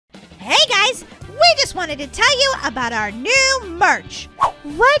Hey guys, we just wanted to tell you about our new merch.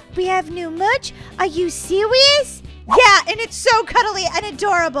 What? We have new merch? Are you serious? Yeah, and it's so cuddly and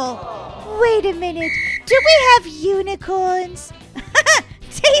adorable. Wait a minute. Do we have unicorns?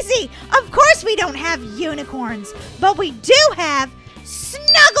 Daisy, of course we don't have unicorns, but we do have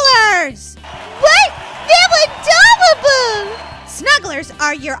snugglers. What? They're adorable. Snugglers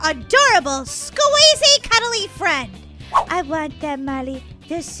are your adorable, squeezy, cuddly friend. I want them, Molly.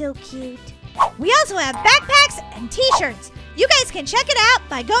 They're so cute. We also have backpacks and t-shirts. You guys can check it out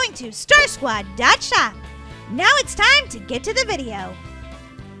by going to starsquad.shop. Now it's time to get to the video.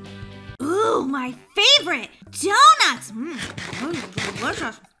 Ooh, my favorite, donuts.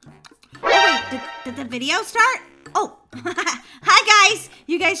 Delicious. Oh wait, did the video start? Oh, hi guys.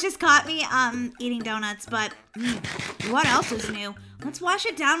 You guys just caught me eating donuts, but what else is new? Let's wash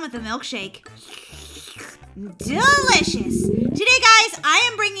it down with a milkshake. Delicious. Today, guys, I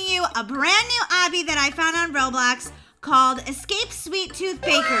am bringing you a brand new obby that I found on Roblox called Escape Sweet Tooth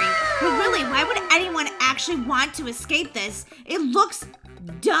Bakery. But really, why would anyone actually want to escape this? It looks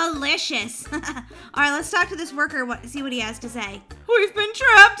delicious. All right, let's talk to this worker, see what he has to say. We've been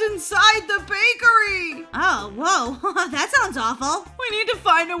trapped inside the bakery. Oh, whoa, that sounds awful. We need to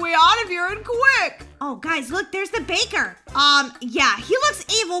find a way out of here and quick. Oh, guys, look, there's the baker. Yeah, he looks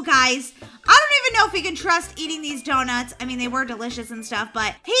evil, guys. I don't even know if we can trust eating these donuts. I mean, they were delicious and stuff,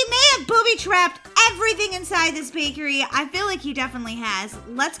 but he may have booby-trapped everything inside this bakery. I feel like he definitely has.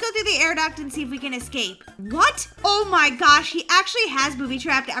 Let's go through the air duct and see if we can escape. What? Oh my gosh, he actually has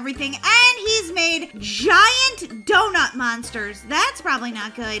booby-trapped everything, and he's made giant donut monsters. That's probably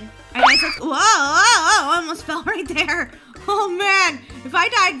not good. All right, guys, let's, whoa, I almost fell right there. Oh man, if I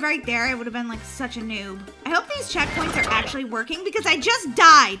died right there, I would have been like such a noob. I hope these checkpoints are actually working because I just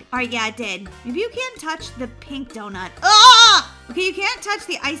died. All right, yeah, it did. Maybe you can't touch the pink donut. Ah! Okay, you can't touch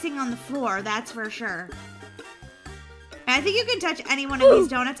the icing on the floor, that's for sure. I think you can touch any one of these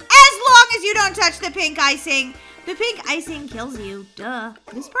donuts as long as you don't touch the pink icing. The pink icing kills you, duh.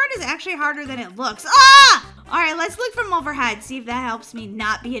 This part is actually harder than it looks. Ah! All right, let's look from overhead, see if that helps me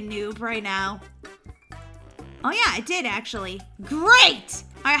not be a noob right now. Oh yeah, it did actually. Great!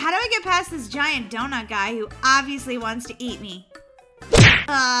 All right, how do I get past this giant donut guy who obviously wants to eat me?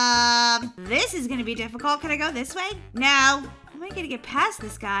 This is gonna be difficult. Can I go this way? No. How am I gonna get past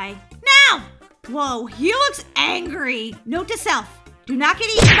this guy? No! Whoa, he looks angry. Note to self, do not get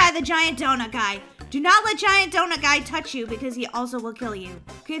eaten by the giant donut guy. Do not let giant donut guy touch you because he also will kill you.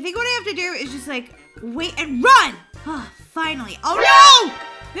 Okay, I think what I have to do is just like wait and run. Oh, finally. Oh no!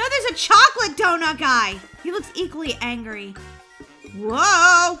 No, there's a chocolate donut guy. He looks equally angry.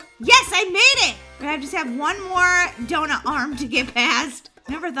 Whoa! Yes, I made it! I just have one more donut arm to get past.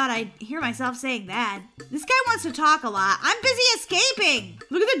 Never thought I'd hear myself saying that. This guy wants to talk a lot. I'm busy escaping.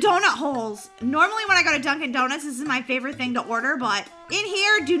 Look at the donut holes. Normally when I go to Dunkin' Donuts, this is my favorite thing to order, but in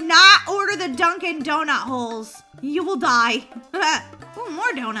here, do not order the Dunkin' Donut holes. You will die. Oh,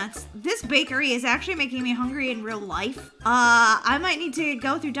 more donuts. This bakery is actually making me hungry in real life. I might need to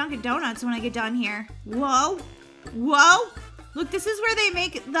go through Dunkin' Donuts when I get done here. Whoa. Whoa. Look, this is where they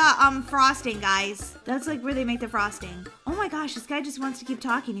make the frosting, guys. That's like where they make the frosting. Oh my gosh, this guy just wants to keep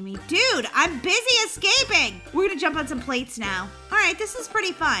talking to me. Dude, I'm busy escaping. We're gonna jump on some plates now. All right, this is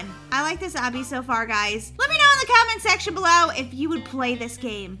pretty fun. I like this obby so far, guys. Let me know in the comment section below if you would play this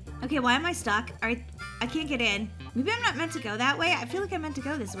game. Okay, why am I stuck? All right, I can't get in. Maybe I'm not meant to go that way. I feel like I'm meant to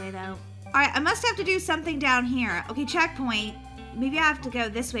go this way though. All right, I must have to do something down here. Okay, checkpoint. Maybe I have to go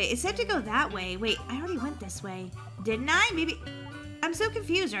this way. It said to go that way. Wait, I already went this way. Didn't I? Maybe. I'm so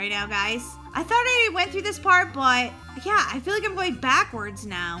confused right now, guys. I thought I already went through this part, but yeah, I feel like I'm going backwards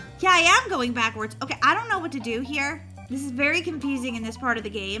now. Yeah, I am going backwards. Okay, I don't know what to do here. This is very confusing in this part of the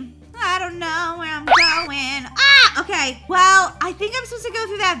game. I don't know where I'm going. Ah, okay. Well, I think I'm supposed to go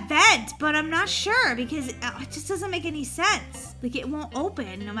through that vent, but I'm not sure because it just doesn't make any sense. Like it won't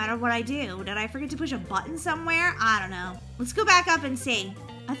open no matter what I do. Did I forget to push a button somewhere? I don't know. Let's go back up and see.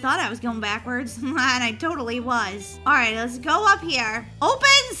 I thought I was going backwards, and I totally was. All right, let's go up here.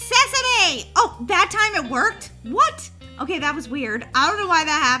 Open sesame! Oh, that time it worked? What? Okay, that was weird. I don't know why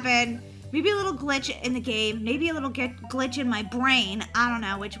that happened. Maybe a little glitch in the game. Maybe a little glitch in my brain. I don't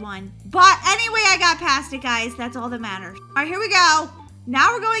know which one. But anyway, I got past it, guys. That's all that matters. All right, here we go.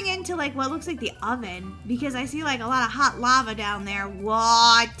 Now we're going into like what looks like the oven because I see like a lot of hot lava down there.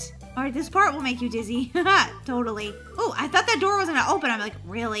 What? All right, this part will make you dizzy. Totally. Oh, I thought that door wasn't gonna open. I'm like,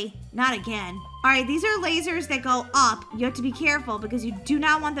 really? Not again. All right, these are lasers that go up. You have to be careful because you do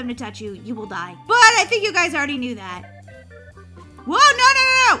not want them to touch you. You will die. But I think you guys already knew that. Whoa,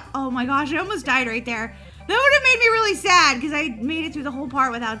 no. Oh my gosh, I almost died right there. would have made me really sad because I made it through the whole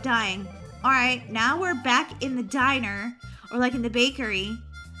part without dying. All right, now we're back in the diner or like in the bakery.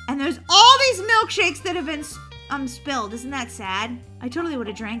 And there's all these milkshakes that have been spilled. Isn't that sad? I totally would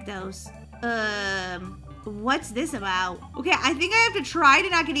have drank those. What's this about? Okay, I think I have to try to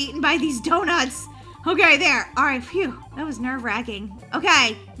not get eaten by these donuts. Okay, there. All right, phew. That was nerve-wracking.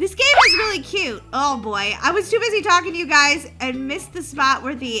 Okay, this game is really cute. Oh boy, I was too busy talking to you guys and missed the spot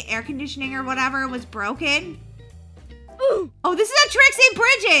where the air conditioning or whatever was broken. Ooh. Oh, this is a Trixie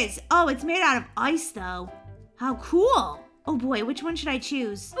Bridges. Oh, it's made out of ice though. How cool. Oh boy, which one should I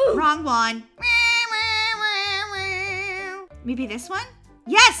choose? Ooh. Wrong one. Maybe this one?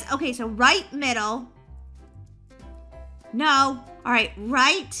 Yes, okay, so right middle. No, all right,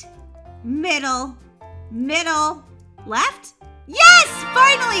 right, middle, left? Yes,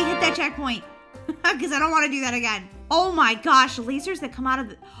 finally hit that checkpoint. Because I don't want to do that again. Oh my gosh, lasers that come out of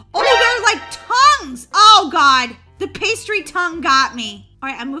the, oh, they're like tongues. Oh God, the pastry tongue got me. All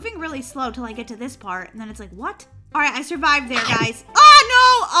right, I'm moving really slow till I get to this part. And then it's like, what? All right, I survived there, guys. Oh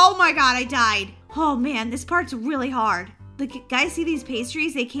no, oh my God, I died. Oh man, this part's really hard. The guys see these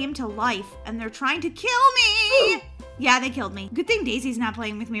pastries, they came to life and they're trying to kill me. Ooh. Yeah, they killed me. Good thing Daisy's not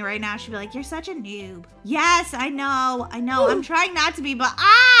playing with me right now. She'd be like, you're such a noob. Yes, I know. Ooh. I'm trying not to be, but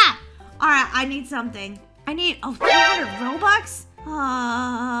ah! All right, I need something. I need, 300 Robux?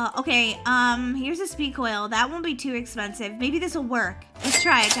 Okay, here's a speed coil. That won't be too expensive. Maybe this will work. Let's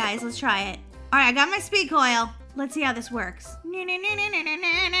try it, guys. Let's try it. All right, I got my speed coil. Let's see how this works. Oh,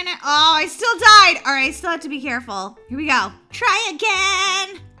 I still died. All right, I still have to be careful. Here we go. Try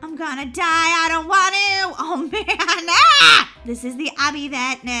again. I'm gonna die. I don't want to. Oh, man. Ah! This is the Obby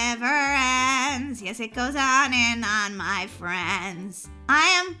that never ends. Yes, it goes on and on, my friends. I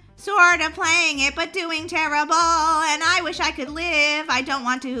am sort of playing it, but doing terrible. And I wish I could live. I don't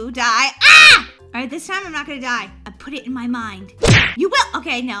want to die. Ah! All right, this time I'm not gonna die. I put it in my mind. You will.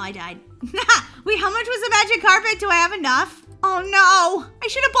 Okay, no, I died. Wait, how much was the magic carpet? Do I have enough? Oh no, I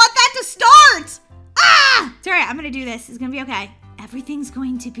should have bought that to start. Ah! It's all right, I'm gonna do this. It's gonna be okay. Everything's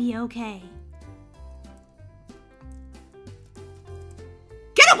going to be okay.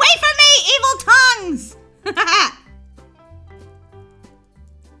 Get away from me, evil tongues!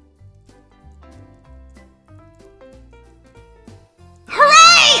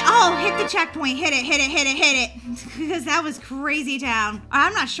 Hooray! Oh, hit the checkpoint. Hit it. Because that was crazy town.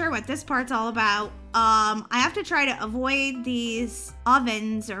 I'm not sure what this part's all about. I have to try to avoid these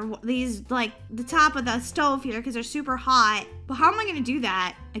ovens or these, like, the top of the stove here because they're super hot. But how am I going to do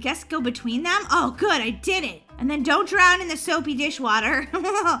that? I guess go between them? Oh, good. I did it. And then don't drown in the soapy dishwater.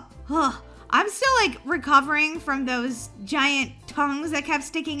 I'm still, like, recovering from those giant tongues that kept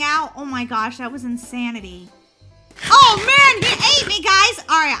sticking out. Oh, my gosh. That was insanity. Oh man, he ate me, guys.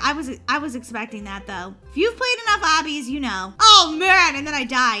 All right, I was expecting that though. If you've played enough Obbies, you know. Oh man, and then I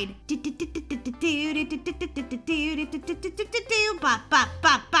died.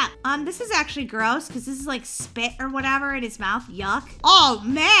 This is actually gross because this is like spit or whatever in his mouth. Yuck. Oh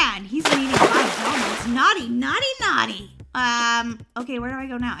man, he's been eating 5 donuts. Naughty. Okay, where do I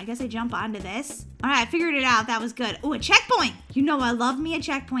go now? I guess I jump onto this. All right, I figured it out. That was good. Oh, a checkpoint. You know I love me a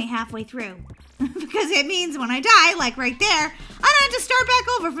checkpoint halfway through. Because it means when I die, like right there, I don't have to start back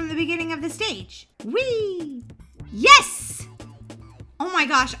over from the beginning of the stage. Whee! Yes! Oh my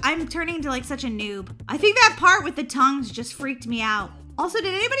gosh, I'm turning into like such a noob. I think that part with the tongues just freaked me out. Also,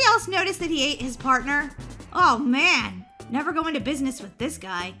 did anybody else notice that he ate his partner? Oh man, never go into business with this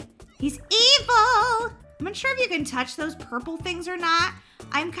guy. He's evil! I'm not sure if you can touch those purple things or not.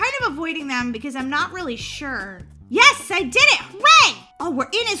 I'm kind of avoiding them because I'm not really sure. Yes, I did it! Hooray! Oh, we're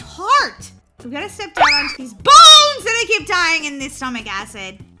in his heart! We gotta step down onto these bones and I keep dying in this stomach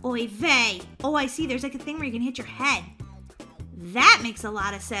acid. Oy vey. Oh, I see. There's like a thing where you can hit your head. That makes a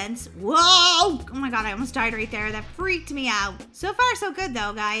lot of sense. Whoa! Oh my God, I almost died right there. That freaked me out. So far, so good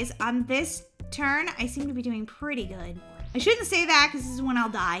though, guys. On this turn, I seem to be doing pretty good. I shouldn't say that because this is when I'll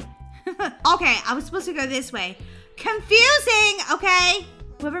die. Okay, I was supposed to go this way. Confusing, okay?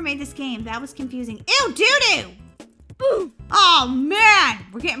 Whoever made this game, that was confusing. Ew, doo-doo! Oh man,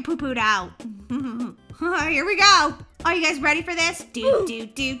 we're getting poo-pooed out. Here we go. Are you guys ready for this? Do.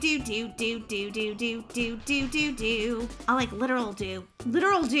 I like literal do.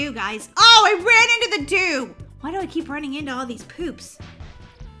 Literal do, guys. Oh, I ran into the do. Why do I keep running into all these poops?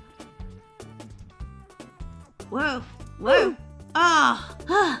 Whoa. Oh.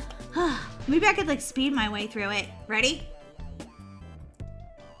 Maybe I could like speed my way through it. Ready?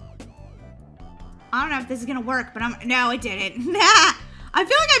 I don't know if this is gonna work, but no, it didn't. I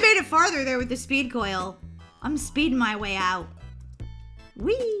feel like I made it farther there with the speed coil. I'm speeding my way out.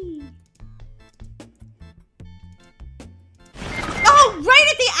 Whee!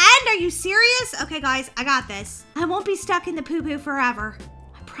 serious? Okay, guys, I got this. I won't be stuck in the poo-poo forever.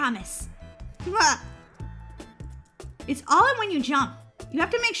 I promise. It's all in when you jump. You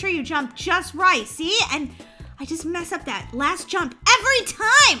have to make sure you jump just right, see? And I just mess up that last jump every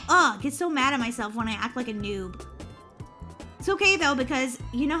time. Oh, I get so mad at myself when I act like a noob. It's okay, though, because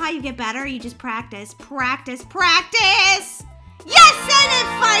you know how you get better? You just practice, practice, practice! Yes, and it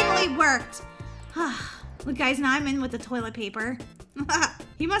finally worked. Look, guys, now I'm in with the toilet paper.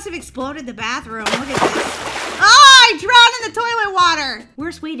 He must have exploded the bathroom. Look at this. Oh, I drowned in the toilet water.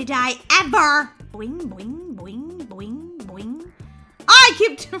 Worst way to die ever. Boing, boing, boing, boing, boing. Oh, I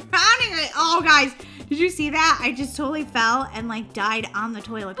keep drowning it. Oh, guys, did you see that? I just totally fell and, like, died on the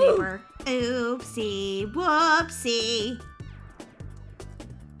toilet paper. Oopsie, whoopsie.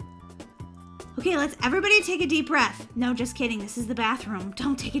 Okay, let's everybody take a deep breath. No, just kidding. This is the bathroom.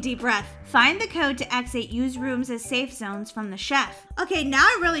 Don't take a deep breath. Find the code to exit. Use rooms as safe zones from the chef. Okay, now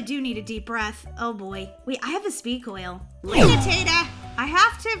I really do need a deep breath. Oh boy. Wait, I have a speed coil. Later, Tata. I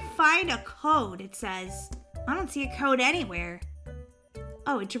have to find a code, it says. I don't see a code anywhere.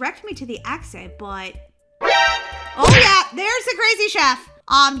 Oh, it directed me to the exit, but... Oh yeah, there's the crazy chef.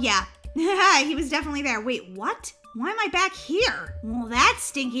 Yeah. He was definitely there. Wait, what? Why am I back here? Well, that's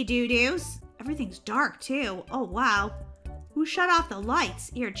stinky doo-doos. Everything's dark, too. Oh, wow. Who shut off the lights?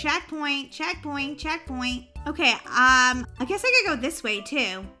 Here, checkpoint, checkpoint, checkpoint. Okay, I guess I could go this way,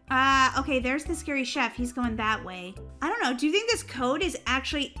 too. Okay, there's the scary chef. He's going that way. I don't know. Do you think this code is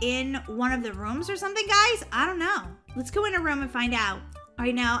actually in one of the rooms or something, guys? I don't know. Let's go in a room and find out. All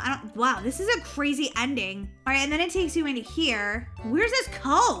right, now, wow, this is a crazy ending. All right, and then it takes you into here. Where's this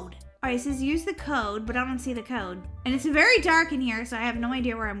code? All right, it says use the code, but I don't see the code. And it's very dark in here, so I have no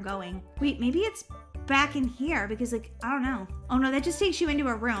idea where I'm going. Wait, maybe it's back in here because, like, I don't know. Oh, no, that just takes you into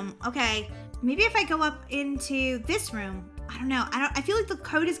a room. Okay, maybe if I go up into this room. I don't know. I feel like the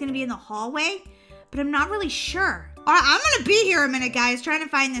code is going to be in the hallway, but I'm not really sure. All right, I'm going to be here a minute, guys, trying to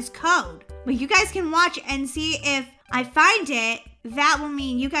find this code. But you guys can watch and see if I find it. That will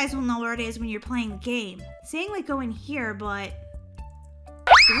mean you guys will know where it is when you're playing the game. It's saying, like, go in here, but...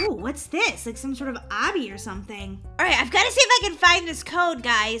 Ooh, what's this? Like some sort of obby or something. All right, I've got to see if I can find this code,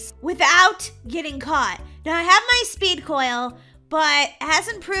 guys, without getting caught. Now, I have my speed coil, but it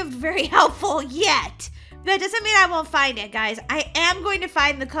hasn't proved very helpful yet. That doesn't mean I won't find it, guys. I am going to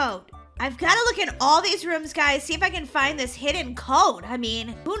find the code. I've got to look in all these rooms, guys, see if I can find this hidden code. I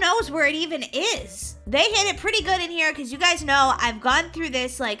mean, who knows where it even is? They hid it pretty good in here because you guys know I've gone through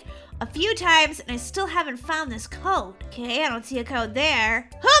this, like, a few times, and I still haven't found this code. Okay, I don't see a code there.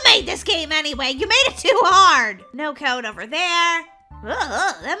 Who made this game anyway? You made it too hard. No code over there.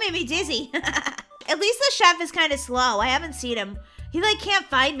 Ugh, that made me dizzy. At least the chef is kind of slow. I haven't seen him. He, like, can't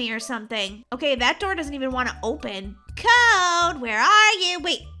find me or something. Okay, that door doesn't even want to open. Code, where are you?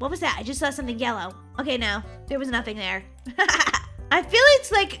 Wait, what was that? I just saw something yellow. Okay, no, there was nothing there. I feel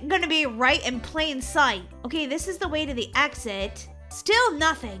it's, like, gonna be right in plain sight. Okay, this is the way to the exit. Still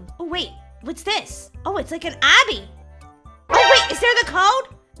nothing. Oh, wait, what's this? Oh, it's like an obby. Oh, wait, is there the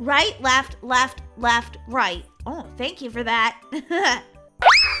code? Right, left, left, left, right. Oh, thank you for that.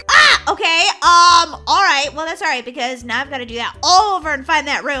 Okay, all right. Well, that's all right, because now I've got to do that all over and find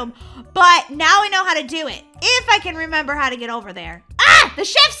that room. But now I know how to do it, if I can remember how to get over there. Ah, the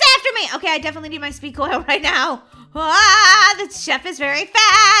chef's after me. Okay, I definitely need my speed coil right now. Ah, the chef is very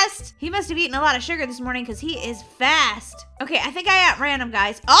fast. He must have eaten a lot of sugar this morning because he is fast. Okay, I think I outran him,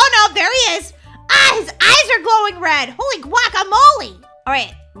 guys. Oh, no, there he is. Ah, his eyes are glowing red. Holy guacamole. All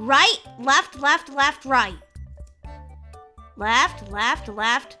right, right, left, left, left, right. Left, left,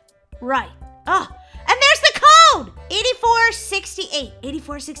 left, right. Oh, and there's the code. 8468,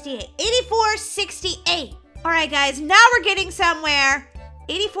 8468, 8468. All right, guys, now we're getting somewhere.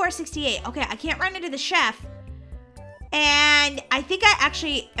 8468. Okay, I can't run into the chef. And I think I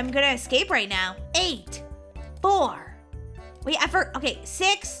actually am gonna escape right now. 8, 4. Wait, okay,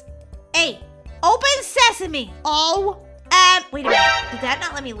 6, 8. Open sesame. Oh, wait a minute. Did that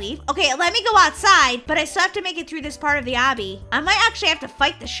not let me leave? Okay, let me go outside, but I still have to make it through this part of the obby. I might actually have to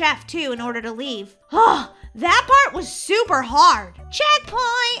fight the chef too in order to leave. Oh, that part was super hard.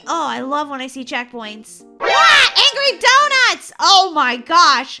 Checkpoint. Oh, I love when I see checkpoints. Ah, angry donuts. Oh my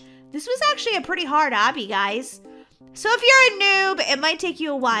gosh. This was actually a pretty hard obby, guys. So if you're a noob, it might take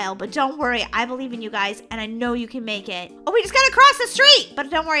you a while, but don't worry, I believe in you guys, and I know you can make it. Oh, we just gotta cross the street, but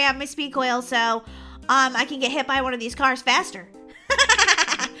don't worry, I have my speed coil, so I can get hit by one of these cars faster.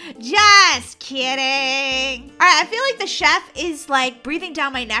 Just kidding. All right, I feel like the chef is like breathing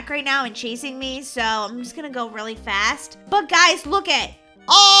down my neck right now and chasing me, so I'm just gonna go really fast. But guys, look at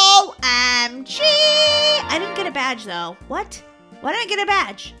OMG! I didn't get a badge though. What? Why didn't I get a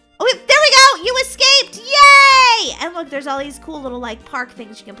badge? Oh, there we go. You escaped. Yay! And look, there's all these cool little like park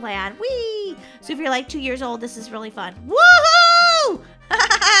things you can play on. Whee! So if you're like 2 years old, this is really fun. Woohoo!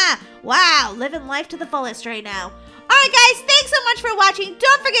 Wow, living life to the fullest right now. All right, guys, thanks so much for watching.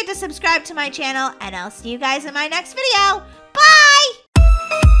 Don't forget to subscribe to my channel, and I'll see you guys in my next video. Bye!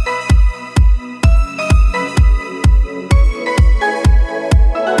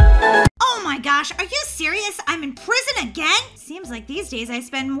 Oh my gosh, are you serious? I'm in prison again? Seems like these days I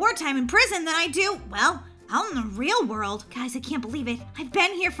spend more time in prison than I do, well, out in the real world. Guys, I can't believe it. I've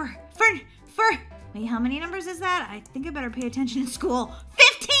been here for, wait, how many numbers is that? I think I better pay attention in school.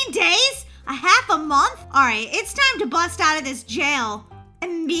 15 days? A half a month? All right, it's time to bust out of this jail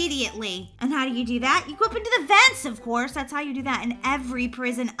immediately. And how do you do that? You go up into the vents, of course. That's how you do that in every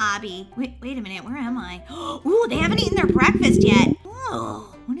prison obby. Wait a minute, where am I? Ooh, they haven't eaten their breakfast yet.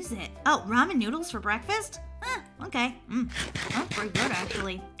 Oh, what is it? Oh, ramen noodles for breakfast? Okay. That's pretty good,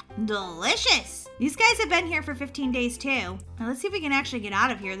 actually. Delicious. These guys have been here for 15 days too. Now let's see if we can actually get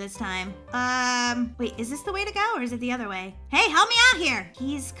out of here this time. Wait, is this the way to go or is it the other way? Hey, help me out here.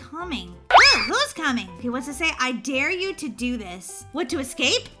 He's coming. Who's coming? Okay, what's it say? I dare you to do this. What, to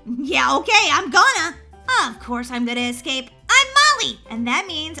escape? Yeah, okay, I'm gonna. Of course I'm gonna escape. I'm Molly. And that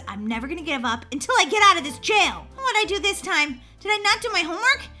means I'm never gonna give up until I get out of this jail. What'd I do this time? Did I not do my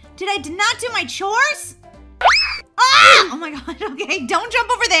homework? Did I not do my chores? Ah! Oh my god, okay, don't jump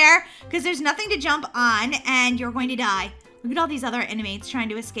over there, because there's nothing to jump on, and you're going to die. Look at all these other inmates trying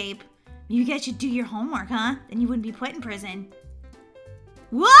to escape. You guys should do your homework, huh? Then you wouldn't be put in prison.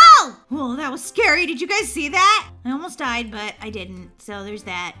 Whoa! Whoa, that was scary. Did you guys see that? I almost died, but I didn't, so there's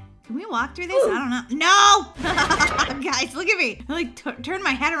that. Can we walk through this? I don't know. No! Guys, look at me. I like turned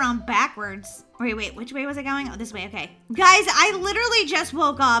my head around backwards. Wait, which way was I going? Oh, this way, okay. Guys, I literally just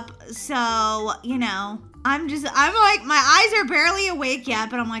woke up, so, you know, I'm like, my eyes are barely awake yet,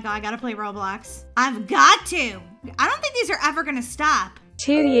 but I'm like, oh, I gotta play Roblox. I've got to. I don't think these are ever gonna stop.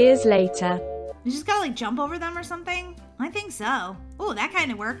 2 years later. You just gotta like jump over them or something? I think so. Oh, that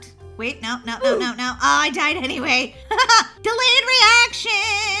kind of worked. Wait, no. Oh, I died anyway. Delayed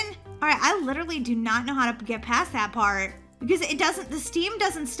reaction. All right, I literally do not know how to get past that part because the steam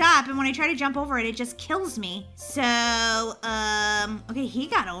doesn't stop, and when I try to jump over it, it just kills me. So, okay, he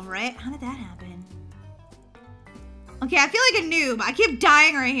got over it. How did that happen? Okay, I feel like a noob. I keep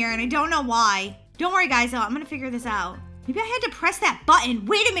dying right here, and I don't know why. Don't worry, guys, though. I'm gonna figure this out. Maybe I had to press that button.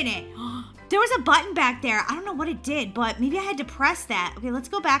 Wait a minute. There was a button back there. I don't know what it did, but maybe I had to press that. Okay, let's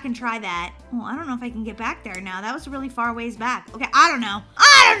go back and try that. Oh, I don't know if I can get back there now. That was really far ways back. Okay, I don't know.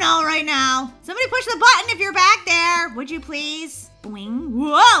 I don't know right now. Somebody push the button if you're back there. Would you please? Boing.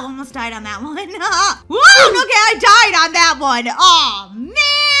 Whoa, almost died on that one. Whoa, okay, I died on that one. Oh,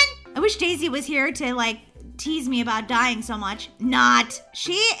 man. I wish Daisy was here to, like, tease me about dying so much. Not.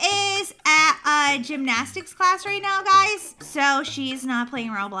 She is at a gymnastics class right now, guys. So she's not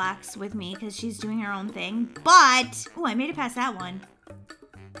playing Roblox with me because she's doing her own thing. But, oh, I made it past that one.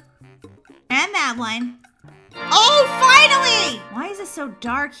 And that one. Oh, finally! Why is it so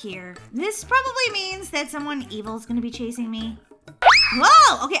dark here? This probably means that someone evil is going to be chasing me.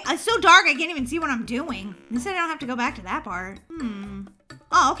 Whoa, okay, it's so dark I can't even see what I'm doing. At least I don't have to go back to that part.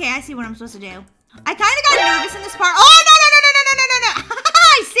 Oh, okay, I see what I'm supposed to do. I kind of got nervous in this part. Oh, no.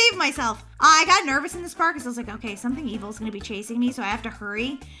 I saved myself. I got nervous in this part because I was like, okay, something evil is going to be chasing me, so I have to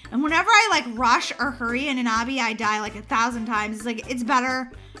hurry. And whenever I like rush or hurry in an obby, I die like 1,000 times. It's like, it's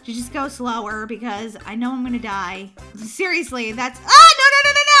better to just go slower because I know I'm going to die. Seriously, that's, oh, no.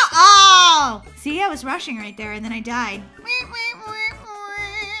 Oh, see, I was rushing right there and then I died.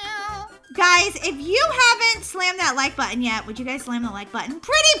 Guys, if you haven't slammed that like button yet, would you guys slam the like button?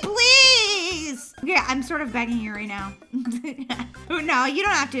 Pretty please! Okay, I'm sort of begging you right now. No, you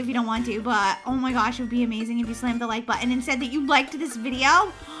don't have to if you don't want to, but oh my gosh, it would be amazing if you slammed the like button and said that you liked this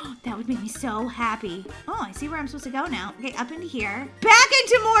video. That would make me so happy. Oh, I see where I'm supposed to go now. Okay, up into here. Back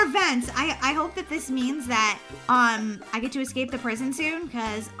into more vents. I hope that this means that I get to escape the prison soon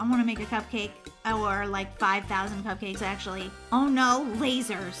because I want to make a cupcake, or like 5,000 cupcakes actually. Oh no,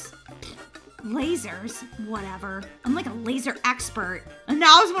 lasers. Lasers? Whatever. I'm like a laser expert. And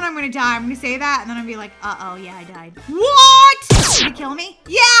now is when I'm gonna die. I'm gonna say that and then I'm gonna be like, uh-oh, yeah, I died. What? Did it kill me?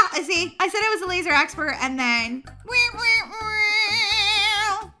 Yeah, I see. I said I was a laser expert and then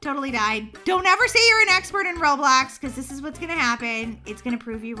totally died. Don't ever say you're an expert in Roblox because this is what's gonna happen. It's gonna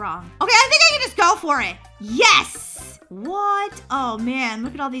prove you wrong. Okay, I think I can just go for it. Yes! What? Oh man,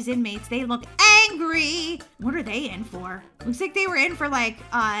 look at all these inmates. They look angry. What are they in for? Looks like they were in for like,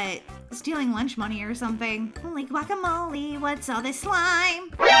 stealing lunch money or something. Holy guacamole, what's all this slime?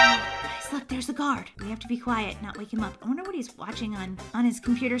 Guys, look, there's the guard. We have to be quiet, not wake him up. I wonder what he's watching on his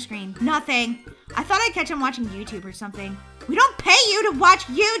computer screen. Nothing. I thought I'd catch him watching YouTube or something. We don't pay you to watch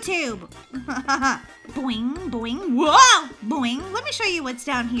YouTube. Boing, boing. Whoa! Boing. Let me show you what's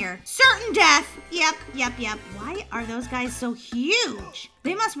down here. Certain death. Yep. Why are those guys so huge?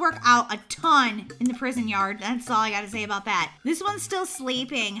 They must work out a ton in the prison yard. That's all I gotta say about that. This one's still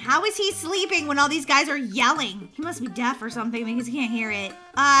sleeping. How is he sleeping when all these guys are yelling? He must be deaf or something because he can't hear it.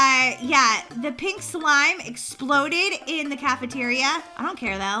 Yeah, the pink slime exploded in the cafeteria. I don't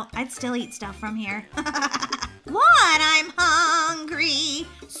care though. I'd still eat stuff from here. What? I'm hungry.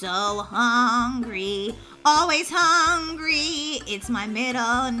 So hungry. Always hungry. It's my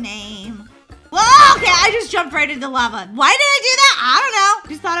middle name. Whoa, okay, I just jumped right into lava. Why did I do that? I don't know.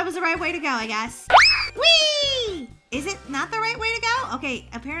 Just thought it was the right way to go, I guess. Whee! Is it not the right way to go? Okay,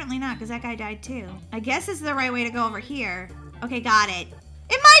 apparently not, because that guy died too. I guess it's the right way to go over here. Okay, got it.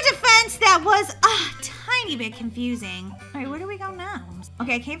 In my defense, that was a tiny bit confusing. All right, where do we go now?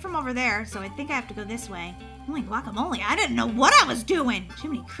 Okay, I came from over there, so I think I have to go this way. Holy guacamole, I didn't know what I was doing.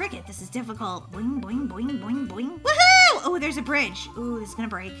 Jiminy Cricket, this is difficult. Boing, boing, boing, boing, boing. Woohoo! Oh, there's a bridge. Ooh, this is gonna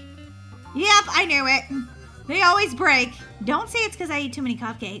break. Yep, I knew it. They always break. Don't say it's because I eat too many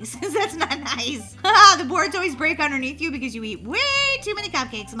cupcakes, because that's not nice. The boards always break underneath you because you eat way too many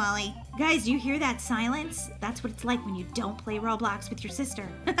cupcakes, Molly. Guys, do you hear that silence? That's what it's like when you don't play Roblox with your sister.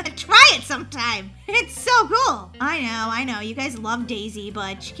 Try it sometime. It's so cool. I know. You guys love Daisy,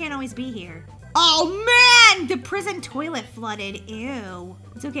 but she can't always be here. Oh, man! The prison toilet flooded. Ew.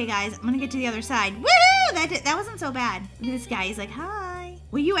 It's okay, guys. I'm gonna get to the other side. Woohoo! That wasn't so bad. Look at this guy. He's like, hi.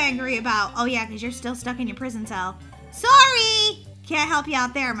 What are you angry about? Oh, yeah, because you're still stuck in your prison cell. Sorry! Can't help you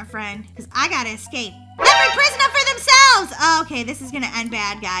out there, my friend, because I gotta escape. Every prisoner for themselves! Okay, this is gonna end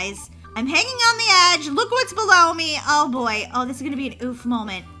bad, guys. I'm hanging on the edge. Look what's below me. Oh, boy. Oh, this is gonna be an oof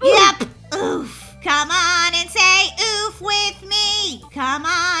moment. Yep! Oof. Come on and say oof with me. Come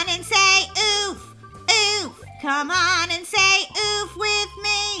on and say oof. Oof. Come on and say oof with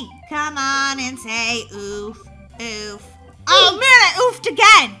me. Come on and say oof. Oof. Oh man, I oofed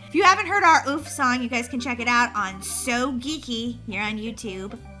again. If you haven't heard our oof song, you guys can check it out on So Geeky here on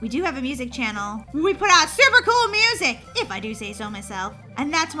YouTube. We do have a music channel. We put out super cool music, if I do say so myself.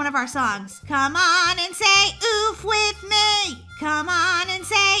 And that's one of our songs. Come on and say oof with me. Come on and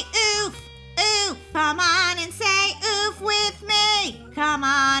say oof. Oof. Come on and say oof with me. Come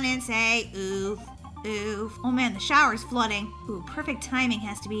on and say oof. Oof. Oh man, the shower's flooding. Ooh, perfect timing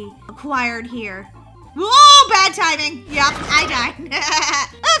has to be acquired here. Whoa, bad timing. Yep, I died.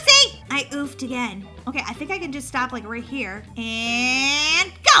 Oopsie. I oofed again. Okay, I think I can just stop like right here.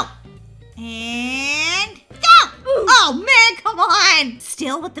 And go. And go. Oh man, come on.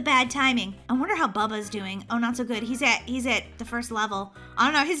 Still with the bad timing. I wonder how Bubba's doing. Oh, not so good. He's at the first level.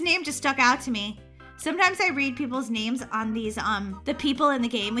 I don't know, his name just stuck out to me. Sometimes I read people's names on these, the people in the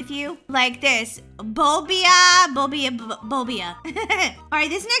game with you. Like this. Bobia. All right,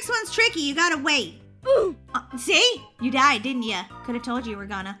 this next one's tricky. You gotta wait. See? You died, didn't you? Could have told you were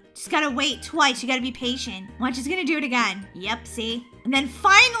gonna. Just gotta wait twice. You gotta be patient. Watch, he's gonna do it again. Yep, see? And then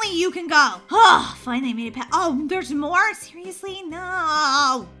finally you can go. Oh, finally I made it past. Oh, there's more? Seriously?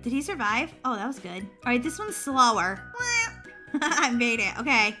 No. Did he survive? Oh, that was good. All right, this one's slower. I made it.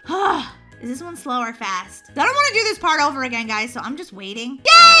 Okay. Is this one slow or fast? I don't want to do this part over again, guys, so I'm just waiting.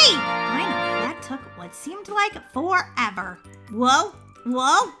 Yay! Finally, that took what seemed like forever. Whoa,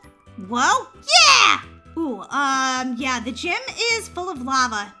 whoa, whoa, yeah! Ooh, yeah, the gym is full of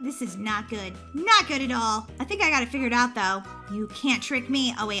lava. This is not good. Not good at all. I think I got it figured out, though. You can't trick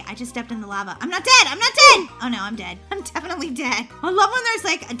me. Oh, wait, I just stepped in the lava. I'm not dead. I'm not dead. Oh, no, I'm dead. I'm definitely dead. I love when there's,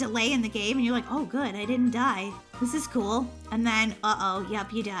 like, a delay in the game, and you're like, oh, good, I didn't die. This is cool. And then, uh-oh,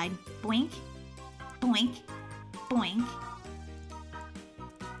 yep, you died. Boink, boink, boink.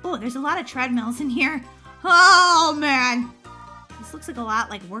 Oh, there's a lot of treadmills in here. Oh, man. This looks like a lot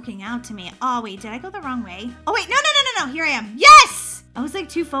like working out to me. Oh, wait, did I go the wrong way? Oh, wait, no. Here I am. Yes! I was like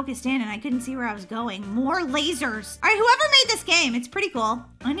too focused in and I couldn't see where I was going. More lasers. All right, whoever made this game, it's pretty cool.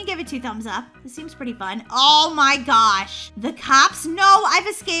 I'm gonna give it 2 thumbs up. This seems pretty fun. Oh my gosh. The cops know I've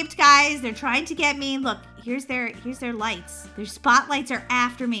escaped, guys. They're trying to get me. Look, here's their lights. Their spotlights are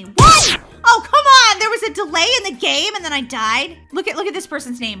after me. What? Oh, come on. There was a delay in the game and then I died. Look at this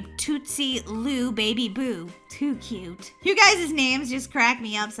person's name. Tootsie Lou Baby Boo. Too cute. You guys' names just crack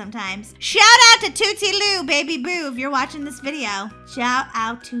me up sometimes. Shout out to Tootsie Lou Baby Boo if you're watching this video. Shout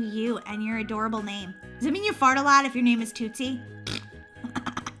out to you and your adorable name. Does it mean you fart a lot if your name is Tootsie?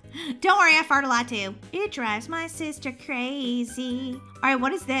 Don't worry, I fart a lot too. It drives my sister crazy. All right,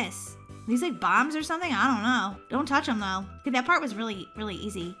 what is this? These like bombs or something? I don't know. Don't touch them though. Okay, that part was really, really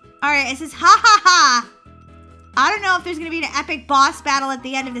easy. All right, it says ha ha ha. I don't know if there's gonna be an epic boss battle at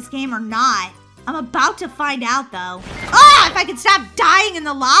the end of this game or not. I'm about to find out though. Ah, if I can stop dying in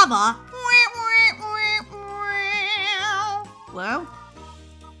the lava. Whoa.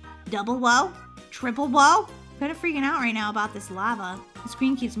 Double whoa. Triple whoa. I'm kind of freaking out right now about this lava. The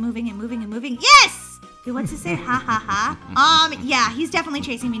screen keeps moving and moving and moving. Yes! Okay, what's it say? Ha ha ha. Yeah, he's definitely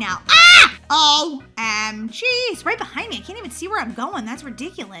chasing me now. Ah! OMG. He's right behind me. I can't even see where I'm going. That's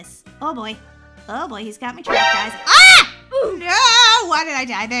ridiculous. Oh boy. Oh boy, he's got me trapped, guys. Ah! No! Why did I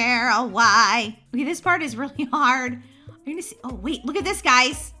die there? Oh, why? Okay, this part is really hard. I'm gonna see. Oh, wait, look at this,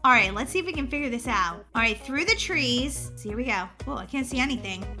 guys. All right, let's see if we can figure this out. All right, through the trees. So here we go. Oh, I can't see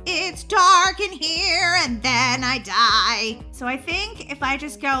anything. It's dark in here, and then I die. So I think if I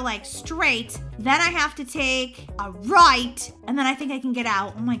just go like straight, then I have to take a right, and then I think I can get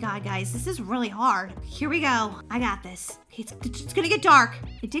out. Oh my God, guys, this is really hard. Here we go. I got this. Okay, it's gonna get dark.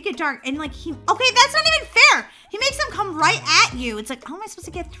 It did get dark, and like okay, that's not even fair. He makes them come right at you. It's like, how am I supposed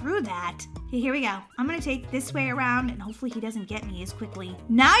to get through that? Okay, here we go. I'm gonna take this way around, and hopefully he doesn't get me as quickly.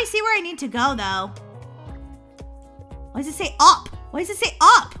 Now I see where I need to go, though. Why does it say up? Why does it say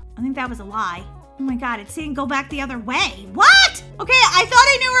up? I think that was a lie. Oh my God, it's saying go back the other way. What? Okay, I thought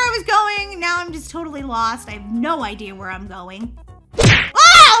I knew where I was going. Now I'm just totally lost. I have no idea where I'm going.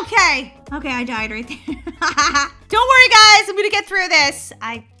 Oh, okay. Okay, I died right there. Don't worry, guys. I'm gonna get through this,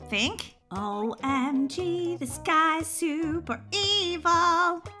 I think. OMG, the sky's super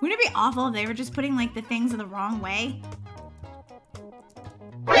evil. Wouldn't it be awful if they were just putting like the things in the wrong way?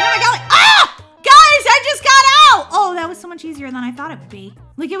 Where am I going? Ah! Guys, I just got out! Oh, that was so much easier than I thought it would be.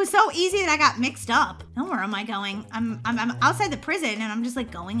 Like, it was so easy that I got mixed up. Now, where am I going? I'm outside the prison, and I'm just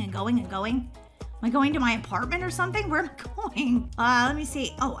like going and going and going. Am I going to my apartment or something? Where am I going? Let me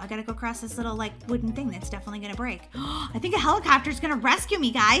see. Oh, I gotta go across this little like wooden thing that's definitely gonna break. I think a helicopter's gonna rescue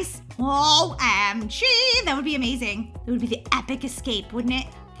me, guys. OMG, that would be amazing. It would be the epic escape, wouldn't it?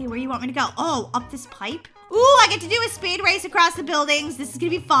 Okay, where do you want me to go? Oh, up this pipe? Ooh, I get to do a speed race across the buildings. This is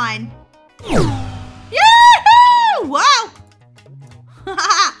gonna be fun. Yahoo! Whoa!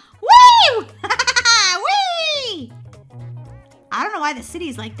 Woo! Whee! I don't know why the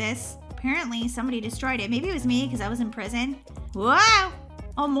city's like this. Apparently, somebody destroyed it. Maybe it was me because I was in prison. Wow.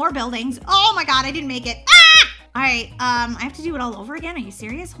 Oh, more buildings. Oh my God, I didn't make it. Ah! All right, I have to do it all over again. Are you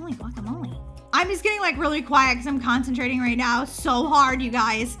serious? Holy guacamole. I'm just getting like really quiet because I'm concentrating right now so hard, you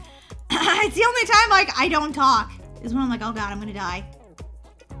guys. It's the only time like I don't talk is when I'm like, oh God, I'm gonna die.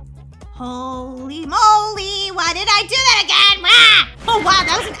 Holy moly, why did I do that again? Ah! Oh wow,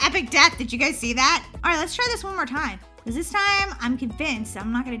 that was an epic death. Did you guys see that? All right, let's try this one more time. Because this time, I'm convinced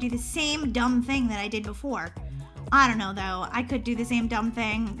I'm not going to do the same dumb thing that I did before. I don't know, though. I could do the same dumb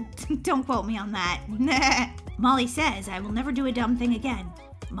thing. Don't quote me on that. Molly says I will never do a dumb thing again.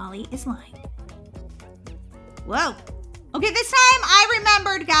 Molly is lying. Whoa. Okay, this time I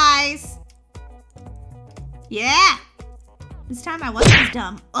remembered, guys. Yeah. This time I wasn't as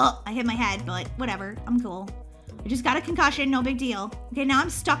dumb. Oh, I hit my head, but whatever. I'm cool. I just got a concussion, no big deal. Okay, now I'm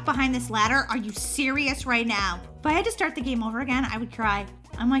stuck behind this ladder. Are you serious right now? If I had to start the game over again, I would cry.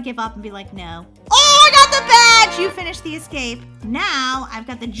 I might give up and be like, no. Oh, I got the badge! You finished the escape. Now, I've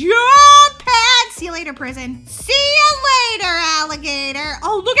got the jump pad. See you later, prison. See you later, alligator.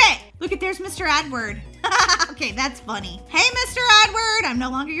 Oh, look at, there's Mr. Edward. Okay, that's funny. Hey, Mr. Edward, I'm no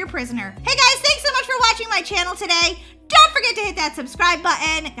longer your prisoner. Hey, guys, thanks so much for watching my channel today. Don't forget to hit that subscribe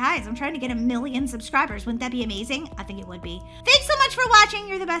button. Guys, I'm trying to get 1 million subscribers. Wouldn't that be amazing? I think it would be. Thanks so much for watching.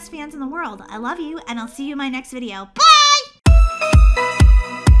 You're the best fans in the world. I love you, and I'll see you in my next video. Bye!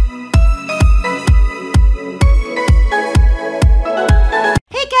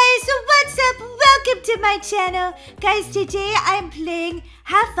 Hey guys, so what's up? Welcome to my channel. Guys, today I'm playing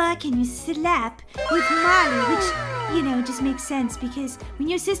How Far Can You Slap with Molly, which, you know, just makes sense because when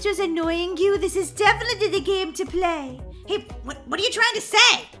your sister's annoying you, this is definitely the game to play. Hey, what are you trying to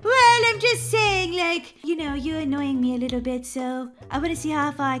say? Well, I'm just saying, like, you know, you're annoying me a little bit, so I want to see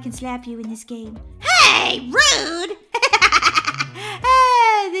how far I can slap you in this game. Hey, rude!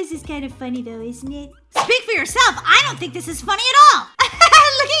 This is kind of funny though, isn't it? Speak for yourself. I don't think this is funny at all.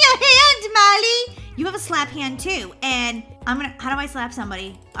 Look at your hand, Molly. You have a slap hand too, and how do I slap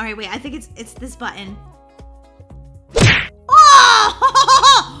somebody? All right, wait, I think it's this button.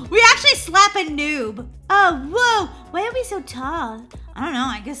 Oh! We actually slap a noob. Oh, whoa. Why are we so tall? I don't know.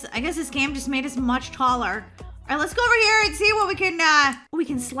 I guess this game just made us much taller. All right, let's go over here and see what we can, we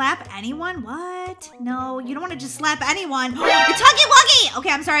can slap anyone? What? No, you don't want to just slap anyone. It's Huggy Wuggy! Okay,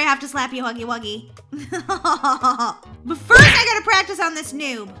 I'm sorry, I have to slap you, Huggy Wuggy. But first, I gotta practice on this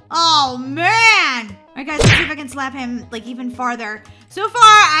noob. Oh, man! All right, guys, let's see if I can slap him like even farther. So far,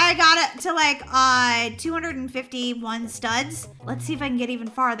 I got it to like 251 studs. Let's see if I can get even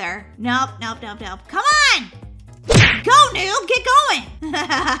farther. Nope. Come on! Go, noob, get going!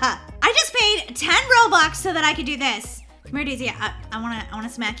 I just paid 10 Robux so that I could do this. Come here, Daisy. I wanna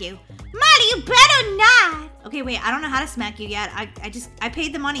smack you. Molly, you better not. Okay, wait, I don't know how to smack you yet. I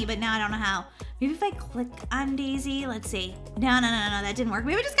paid the money, but now I don't know how. Maybe if I click on Daisy, let's see. No, that didn't work.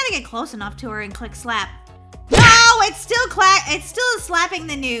 Maybe I just gotta get close enough to her and click slap. No, it's still slapping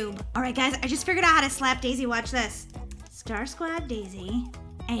the noob. All right, guys, I just figured out how to slap Daisy. Watch this. Star Squad Daisy,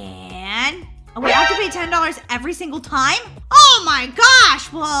 and oh wait, I have to pay $10 every single time? Oh my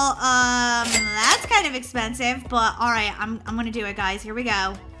gosh! Well, that's kind of expensive, but all right, I'm gonna do it, guys. Here we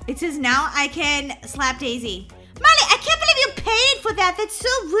go. It says now I can slap Daisy. Molly, I can't believe you paid for that. That's so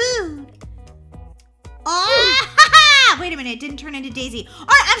rude. Oh, wait a minute, it didn't turn into Daisy. All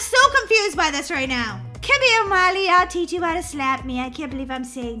right, I'm so confused by this right now. Come here, Molly. I'll teach you how to slap me. I can't believe I'm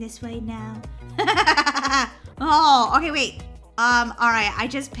saying this right now. Oh, okay, wait. All right, I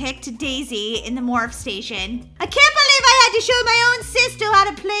just picked Daisy in the morph station. I can't believe I had to show my own sister how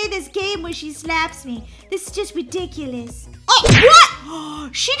to play this game where she slaps me. This is just ridiculous. Oh,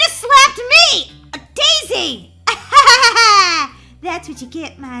 what? She just slapped me! Daisy! That's what you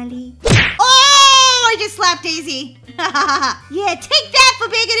get, Molly. Oh, I just slapped Daisy. Yeah, take that for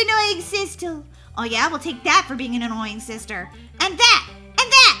being an annoying sister. Oh yeah, we'll take that for being an annoying sister. And that,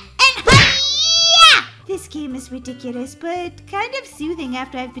 and hi-ya! This game is ridiculous, but kind of soothing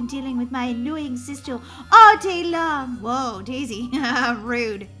after I've been dealing with my annoying sister all day long. Whoa, Daisy,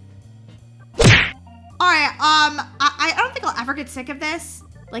 rude. All right, I don't think I'll ever get sick of this,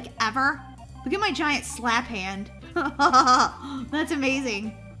 like ever. Look at my giant slap hand. That's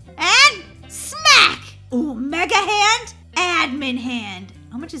amazing. And smack! Ooh, mega hand, admin hand.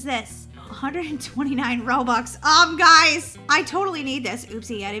 How much is this? 129 Robux. Guys, I totally need this.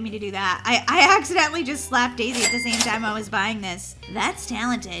 Oopsie, I didn't mean to do that. I accidentally just slapped Daisy at the same time I was buying this. That's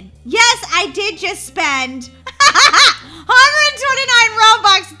talented. Yes, I did just spend 129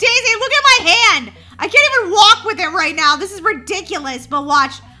 Robux. Daisy, look at my hand. I can't even walk with it right now. This is ridiculous, but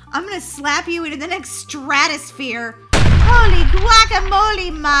watch. I'm gonna slap you into the next stratosphere. Holy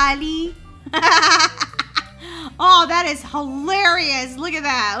guacamole, Molly. Oh, that is hilarious. Look at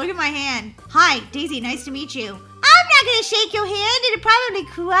that. Look at my hand. Hi, Daisy. Nice to meet you. I'm not gonna shake your hand. It'd probably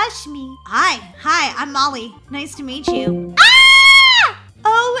crush me. Hi, I'm Molly. Nice to meet you. Ah!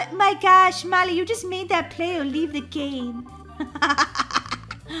 Oh my gosh, Molly, you just made that player leave the game.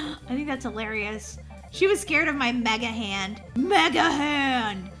 I think that's hilarious. She was scared of my mega hand. Mega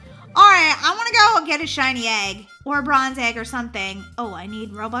hand. All right, I want to go get a shiny egg or a bronze egg or something. Oh, I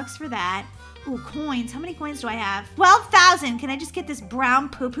need Robux for that. Ooh, coins. How many coins do I have? 12,000. Can I just get this brown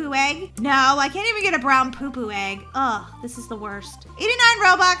poo-poo egg? No, I can't even get a brown poo-poo egg. Ugh, this is the worst. 89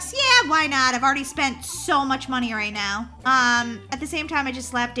 Robux. Yeah, why not? I've already spent so much money right now. At the same time, I just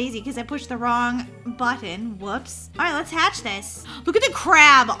slapped Daisy because I pushed the wrong button. Whoops. All right, let's hatch this. Look at the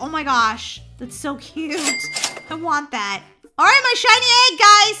crab. Oh my gosh. That's so cute. I want that. All right, my shiny egg,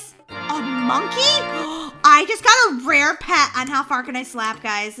 guys. A monkey? I just got a rare pet. On how far can I slap,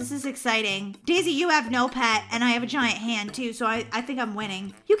 guys? This is exciting. Daisy, you have no pet, and I have a giant hand, too, so I think I'm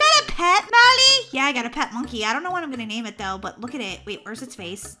winning. You got a pet, Molly? Yeah, I got a pet monkey. I don't know what I'm going to name it, though, but look at it. Wait, where's its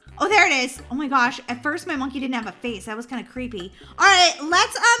face? Oh, there it is. Oh, my gosh. At first, my monkey didn't have a face. That was kind of creepy. All right,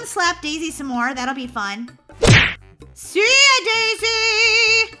 let's slap Daisy some more. That'll be fun. See ya,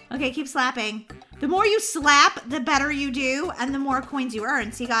 Daisy! Okay, keep slapping. The more you slap, the better you do, and the more coins you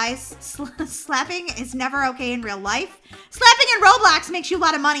earn. See, guys? Slapping is never okay in real life. Slapping in Roblox makes you a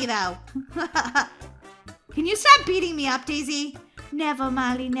lot of money, though. Can you stop beating me up, Daisy? Never,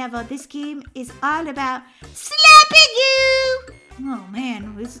 Molly, never. This game is all about slapping you! Oh,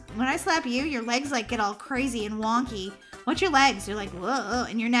 man. When I slap you, your legs, like, get all crazy and wonky. What's your legs? You're like, whoa,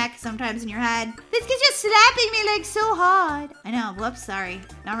 in your neck, sometimes in your head. That's because you're slapping me, like, so hard. I know. Whoops, sorry.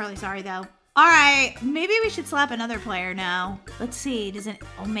 Not really sorry, though. All right, maybe we should slap another player now. Let's see, does an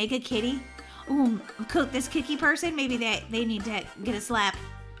Omega Kitty? Ooh, this Kiki person, maybe they need to get a slap.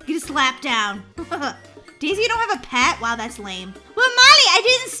 Get a slap down. Daisy, you don't have a pet? Wow, that's lame. Well, Molly, I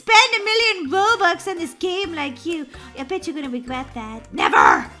didn't spend 1 million Robux on this game like you. I bet you're gonna regret that.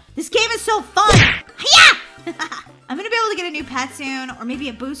 Never! This game is so fun! Hiya! I'm gonna be able to get a new pet soon, or maybe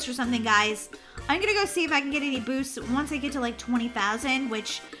a boost or something, guys. I'm gonna go see if I can get any boosts once I get to like 20,000,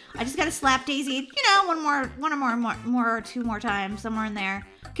 which I just gotta slap Daisy, you know, one or two more times, somewhere in there.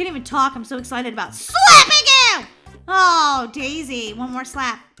 Can't even talk, I'm so excited about slapping you! Oh, Daisy, one more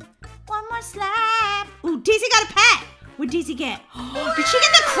slap. One more slap. Ooh, Daisy got a pet. What'd Daisy get? Did she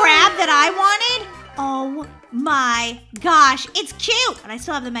get the crab that I wanted? Oh my gosh, it's cute! And I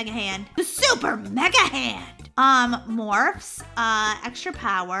still have the mega hand. The super mega hand! Morphs, extra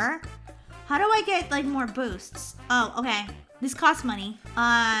power. How do I get, like, more boosts? Oh, okay. This costs money.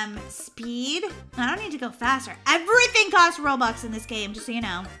 Speed. I don't need to go faster. Everything costs Robux in this game, just so you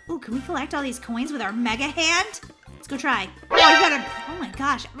know. Ooh, can we collect all these coins with our mega hand? Let's go try. Oh, you gotta, oh my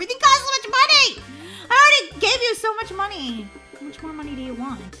gosh, everything costs so much money! I already gave you so much money. How much more money do you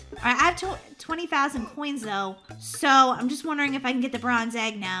want? All right, I have 20,000 coins though, so I'm just wondering if I can get the bronze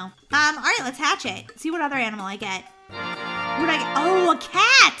egg now. All right, let's hatch it. See what other animal I get. What did I get? Oh, a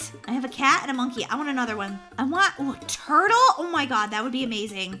cat! I have a cat and a monkey. I want another one. I want, oh, a turtle? Oh my God, that would be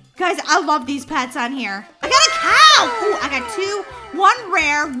amazing. Guys, I love these pets on here. I got a cow! Oh, I got two, one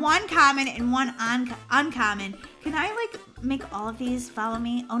rare, one common, and one uncommon. Can I, like, make all of these follow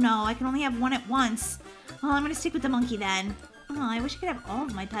me? Oh no, I can only have one at once. Well, I'm gonna stick with the monkey then. Oh, I wish I could have all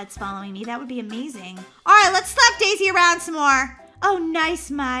of my pets following me. That would be amazing. All right, let's slap Daisy around some more. Oh,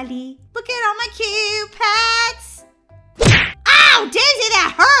 nice, Molly. Look at all my cute pets. Ow, Daisy,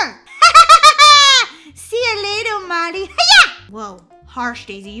 that hurt. See you later, Molly. Whoa, harsh,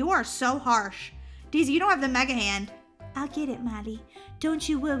 Daisy. You are so harsh. Daisy, you don't have the mega hand. I'll get it, Molly. Don't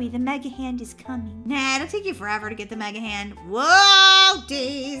you worry, the mega hand is coming. Nah, it'll take you forever to get the mega hand. Whoa,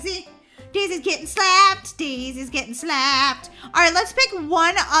 Daisy. Daisy's getting slapped. Daisy's getting slapped. All right, let's pick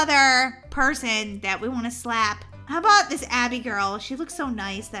one other person that we want to slap. How about this Abby girl? She looks so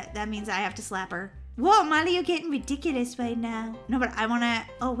nice that means I have to slap her. Whoa, Molly, you're getting ridiculous right now. No, but I want to,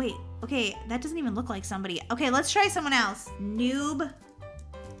 oh wait. Okay, that doesn't even look like somebody. Okay, let's try someone else. Noob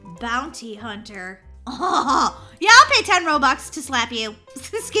bounty hunter. Oh, yeah, I'll pay 10 Robux to slap you.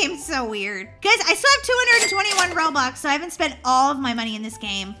 This game's so weird. Guys, I still have 221 Robux, so I haven't spent all of my money in this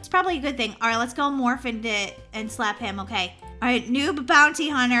game. It's probably a good thing. All right, let's go morph into it and slap him, okay. All right, noob bounty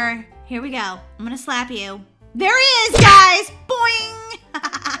hunter. Here we go. I'm gonna slap you. There he is, guys! Boing!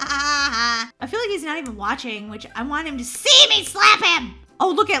 I feel like he's not even watching, which I want him to see me slap him!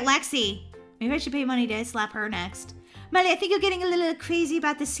 Oh, look at Lexi. Maybe I should pay money to slap her next. Molly, I think you're getting a little crazy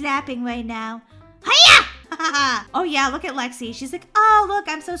about the slapping right now. Hiya! Oh yeah, look at Lexi. She's like, oh look,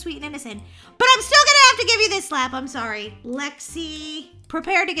 I'm so sweet and innocent. But I'm still gonna have to give you this slap. I'm sorry. Lexi,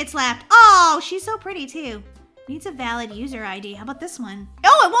 prepare to get slapped. Oh, she's so pretty too. Needs a valid user ID. How about this one?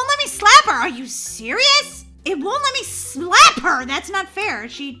 Oh, it won't let me slap her. Are you serious? It won't let me slap her. That's not fair.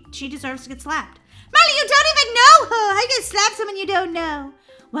 She deserves to get slapped. Molly, you don't even know her. How you gonna slap someone you don't know?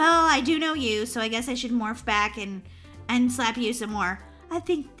 Well, I do know you, so I guess I should morph back and slap you some more. I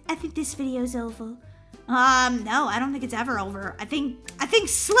think this video's over. No, I don't think it's ever over. I think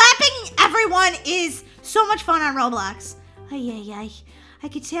slapping everyone is so much fun on Roblox. Ay. I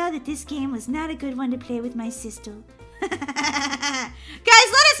could tell that this game was not a good one to play with my sister. Guys,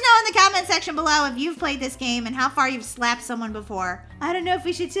 let us know in the comment section below if you've played this game and how far you've slapped someone before. I don't know if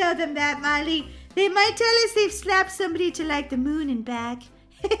we should tell them that, Molly. They might tell us they've slapped somebody to like the moon and back.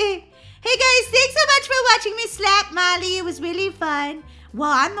 Hey guys, thanks so much for watching me slap Molly. It was really fun.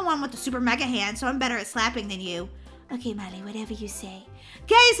 Well, I'm the one with the super mega hand, so I'm better at slapping than you. Okay, Molly, whatever you say.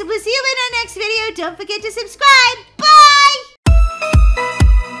 Guys, we'll see you in our next video. Don't forget to subscribe. Bye!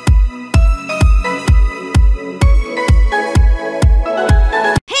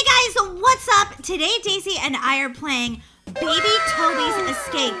 Hey guys, what's up? Today, Daisy and I are playing Baby Toby's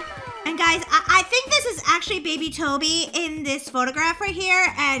Escape. And guys, I think this is actually Baby Toby in this photograph right here.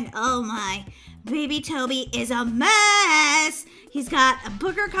 And oh my, Baby Toby is a mess. He's got a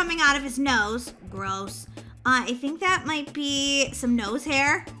booger coming out of his nose. Gross. I think that might be some nose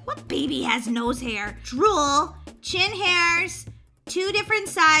hair. What baby has nose hair? Drool, chin hairs, 2 different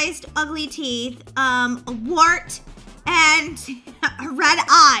sized ugly teeth, a wart, and a red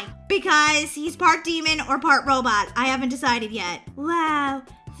eye. Because he's part demon or part robot. I haven't decided yet. Wow,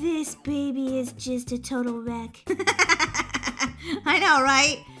 this baby is just a total wreck. I know,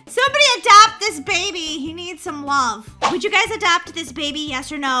 right? Somebody adopt this baby. He needs some love. Would you guys adopt this baby, yes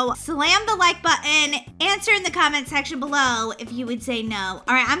or no? Slam the like button. Answer in the comment section below if you would say no.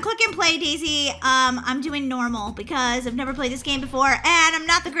 All right, I'm clicking play, Daisy. I'm doing normal because I've never played this game before and I'm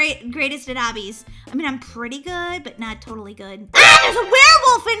not the greatest at obbies. I mean, I'm pretty good, but not totally good. Ah, there's a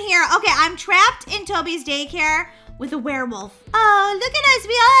werewolf in here. Okay, I'm trapped in Toby's daycare with a werewolf. Oh, look at us.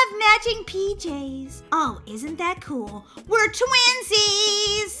 We all have matching PJs. Oh, isn't that cool? We're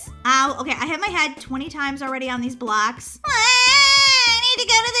twinsies. Ow, okay, I hit my head 20 times already on these blocks. I need to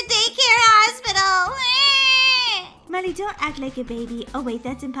go to the daycare hospital. Molly, don't act like a baby. Oh, wait,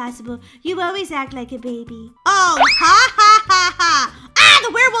 that's impossible. You always act like a baby. Oh, ha, ha, ha, ha. Ah,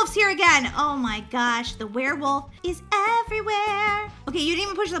 the werewolf's here again. Oh my gosh, the werewolf is everywhere. Okay, you didn't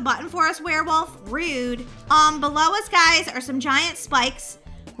even push the button for us, werewolf. Rude. Below us, guys, are some giant spikes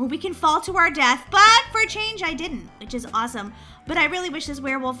where we can fall to our death, but for a change, I didn't, which is awesome. But I really wish this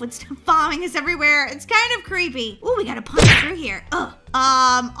werewolf would stop following us everywhere. It's kind of creepy. Ooh, we gotta punch through here. Ugh.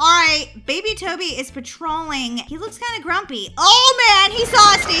 All right, baby Toby is patrolling. He looks kind of grumpy. Oh man, he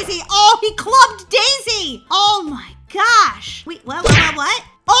saw us, Daisy. Oh, he clubbed Daisy. Oh my gosh. Wait, what?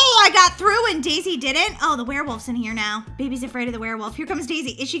 Oh, I got through and Daisy didn't? Oh, the werewolf's in here now. Baby's afraid of the werewolf. Here comes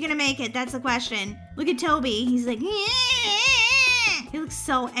Daisy. Is she gonna make it? That's the question. Look at Toby. He's like, yeah. He looks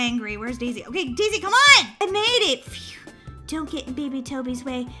so angry. Where's Daisy? Okay, Daisy, come on. I made it. Phew. Don't get in baby Toby's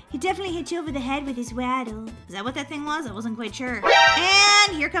way. He definitely hit you over the head with his waddle. Is that what that thing was? I wasn't quite sure.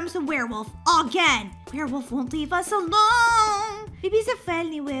 And here comes the werewolf again. Werewolf won't leave us alone. Baby's a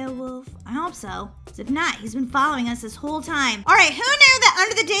friendly werewolf. I hope so. Because if not, he's been following us this whole time. All right, who knew that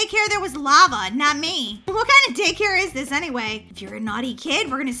under the daycare there was lava? Not me. What kind of daycare is this anyway? If you're a naughty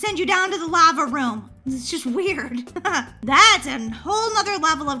kid, we're gonna send you down to the lava room. It's just weird. That's a whole nother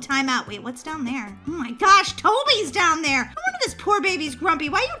level of timeout. Wait, what's down there? Oh my gosh, Toby's down there. No wonder this poor baby's grumpy.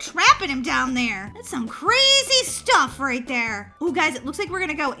 Why are you trapping him down there? That's some crazy stuff right there. Oh, guys, it looks like we're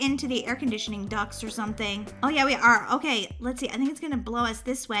gonna go into the air conditioning ducts or something. Oh yeah, we are. Okay, let's see. I think it's gonna blow us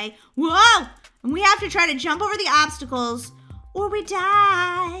this way. Whoa! And we have to try to jump over the obstacles or we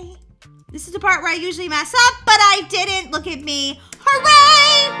die. This is the part where I usually mess up, but I didn't. Look at me.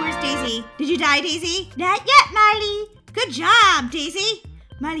 Hooray! Where's Daisy? Did you die, Daisy? Not yet, Molly. Good job, Daisy.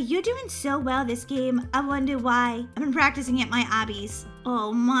 Molly, you're doing so well this game. I wonder why. I've been practicing at my Obbies.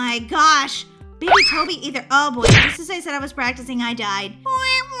 Oh my gosh. Baby Toby either. Oh boy, just as I said I was practicing, I died.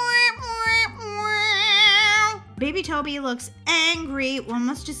 Baby Toby looks angry. Well, I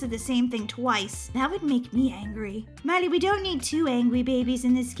must just said the same thing twice. That would make me angry. Molly, we don't need two angry babies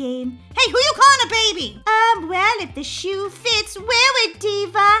in this game. Hey, who you calling a baby? Well, if the shoe fits, wear it,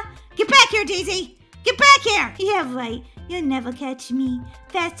 Diva. Get back here, Daisy. Get back here. Yeah, right. You'll never catch me.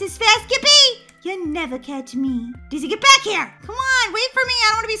 Fast as fast can be. You'll never catch me. Daisy, get back here. Come on, wait for me. I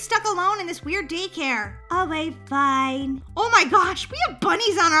don't want to be stuck alone in this weird daycare. All right, fine. Oh my gosh, we have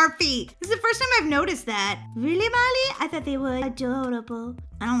bunnies on our feet. This is the first time I've noticed that. Really, Molly? I thought they were adorable.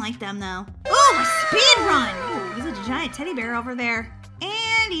 I don't like them though. Oh, a speed run. Ooh, there's a giant teddy bear over there.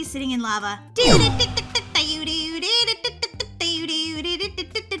 And he's sitting in lava.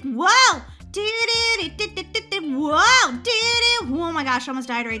 Whoa. Whoa. Oh my gosh, I almost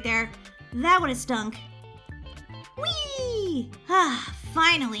died right there. That would have stunk. Whee! Ah,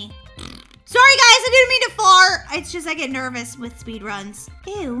 finally. Sorry guys, I didn't mean to fart. It's just I get nervous with speed runs.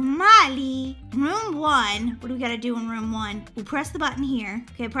 Ew, Molly. Room 1. What do we gotta do in room 1? We'll press the button here.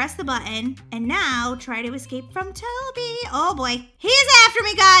 Okay, press the button. And now try to escape from Toby. Oh boy. He's after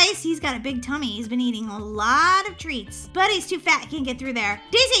me, guys. He's got a big tummy. He's been eating a lot of treats. But he's too fat. Can't get through there.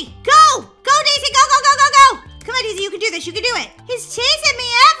 Daisy, go! Go, Daisy, go, go, go, go, go! Come on, Daisy, you can do this. You can do it. He's chasing me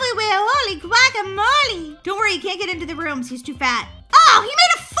everywhere. Holy guacamole. Don't worry, he can't get into the rooms. He's too fat. Oh, he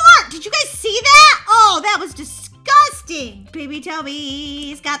made a fart. Did you guys see that? Oh, that was disgusting. Baby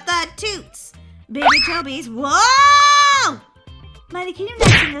Toby's got the toots. Baby Toby's, whoa! Molly, can you not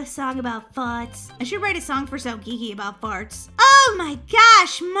sing a song about farts? I should write a song for So Geeky about farts. Oh my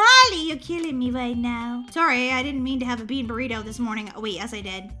gosh, Molly, you're killing me right now. Sorry, I didn't mean to have a bean burrito this morning. Oh wait, yes I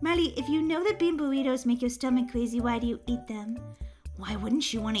did. Molly, if you know that bean burritos make your stomach crazy, why do you eat them? Why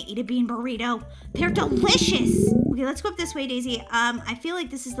wouldn't you want to eat a bean burrito? They're delicious. Okay, let's go up this way, Daisy. I feel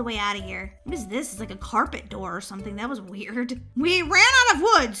like this is the way out of here. What is this? It's like a carpet door or something. That was weird. We ran out of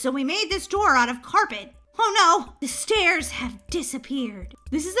wood, so we made this door out of carpet. Oh no, the stairs have disappeared.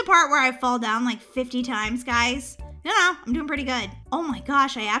 This is the part where I fall down like 50 times, guys. No, I'm doing pretty good. Oh my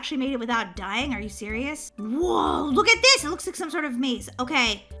gosh, I actually made it without dying. Are you serious? Whoa, look at this. It looks like some sort of maze.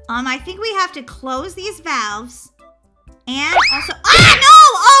 Okay, I think we have to close these valves. And also, ah, no!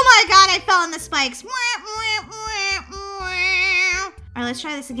 Oh my god, I fell in the spikes. All right, let's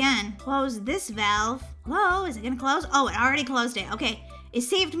try this again. Close this valve. Whoa, is it gonna close? Oh, it already closed it. Okay, it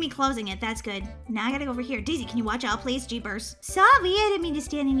saved me closing it. That's good. Now I gotta go over here. Daisy, can you watch out, please? Jeepers. Sorry, I didn't mean to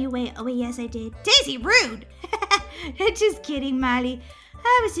stand in your way. Oh wait, yes I did. Daisy, rude. Just kidding, Molly.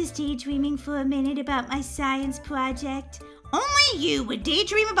 I was just daydreaming for a minute about my science project. Only you would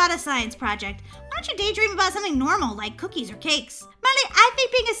daydream about a science project. Why don't you daydream about something normal like cookies or cakes? Molly, I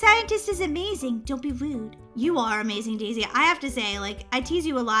think being a scientist is amazing. Don't be rude. You are amazing, Daisy. I have to say, like, I tease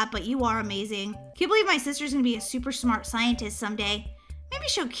you a lot, but you are amazing. Can't believe my sister's gonna be a super smart scientist someday. Maybe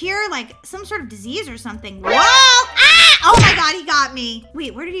she'll cure, like, some sort of disease or something. Whoa! Ah! Oh my god, he got me.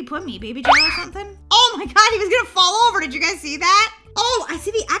 Wait, where did he put me? Baby jail or something? Oh my god, he was gonna fall over. Did you guys see that? Oh, I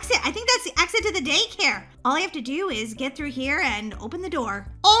see the exit. I daycare. All I have to do is get through here and open the door.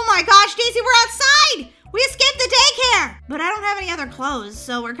 Oh my gosh, Daisy, we're outside! We escaped the daycare! But I don't have any other clothes,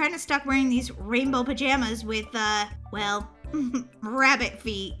 so we're kind of stuck wearing these rainbow pajamas with, well, rabbit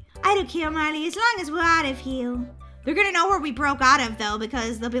feet. I don't care, Molly, as long as we're out of here. They're gonna know where we broke out of, though,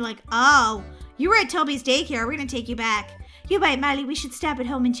 because they'll be like, oh, you were at Toby's daycare. We're gonna take you back. You're right, Molly. We should stop at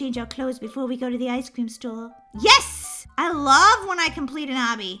home and change our clothes before we go to the ice cream store. Yes! I love when I complete an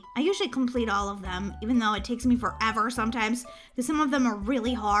obby. I usually complete all of them, even though it takes me forever sometimes, because some of them are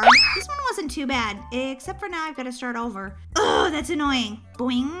really hard. This one wasn't too bad, except for now I've got to start over. Oh, that's annoying.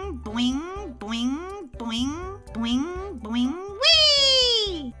 Boing, boing, boing, boing, boing, boing,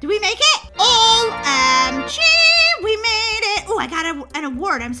 whee! Did we make it? OMG! We made it! Oh, I got an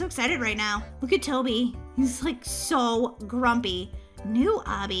award. I'm so excited right now. Look at Toby. He's like so grumpy. New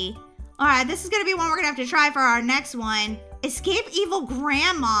obby. All right, this is gonna be one we're gonna have to try for our next one. Escape evil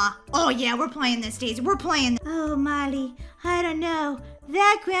grandma. Oh yeah, we're playing this, Daisy. We're playing this. Oh, Molly, I don't know.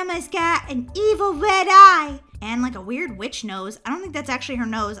 That grandma's got an evil red eye. And like a weird witch nose. I don't think that's actually her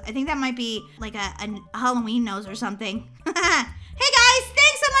nose. I think that might be like a Halloween nose or something. Hey guys,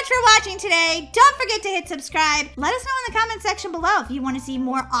 thanks so much for watching today. Don't forget to hit subscribe. Let us know in the comment section below if you want to see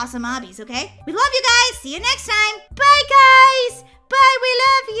more awesome obbies, okay? We love you guys. See you next time. Bye, guys. Bye, we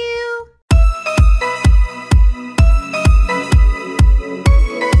love you.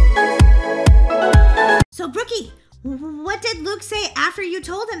 So, Brookie, what did Luke say after you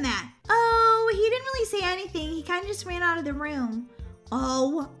told him that? Oh, he didn't really say anything. He kind of just ran out of the room.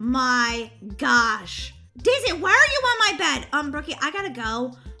 Oh my gosh. Daisy, why are you on my bed? Brookie, I gotta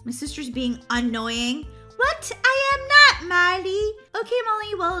go. My sister's being annoying. What? I am not, Molly. Okay,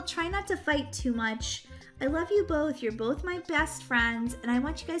 Molly, well, try not to fight too much. I love you both. You're both my best friends, and I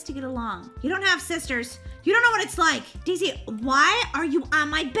want you guys to get along. You don't have sisters. You don't know what it's like. Daisy, why are you on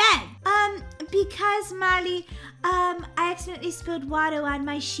my bed? Because, Molly, I accidentally spilled water on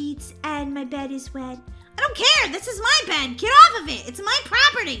my sheets, and my bed is wet. I don't care. This is my bed. Get off of it. It's my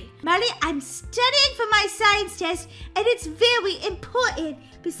property. Molly, I'm studying for my science test, and it's very important.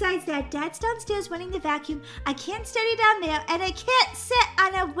 Besides that, Dad's downstairs running the vacuum. I can't study down there, and I can't sit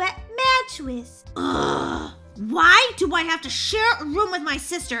on a wet mattress. Ugh. Why do I have to share a room with my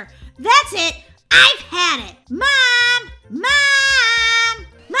sister? That's it. I've had it. Mom! Mom!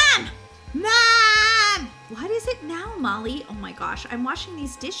 Mom! Mom! What is it now, Molly? Oh my gosh, I'm washing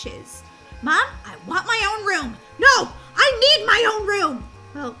these dishes. Mom, I want my own room. No, I need my own room.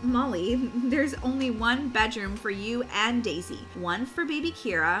 Well, Molly, there's only one bedroom for you and Daisy. One for baby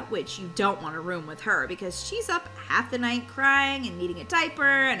Kira, which you don't want to room with her because she's up half the night crying and needing a diaper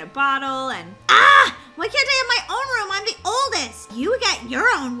and a bottle and... Ah! Why can't I have my own room? I'm the oldest. You got your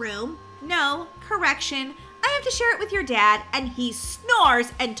own room. No, correction. I have to share it with your dad, and he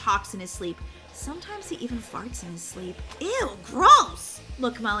snores and talks in his sleep. Sometimes he even farts in his sleep. Ew, gross.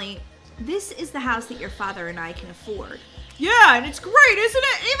 Look, Molly, this is the house that your father and I can afford. Yeah, and it's great, isn't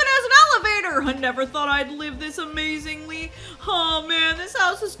it? Even as an elevator. I never thought I'd live this amazingly. Oh man, this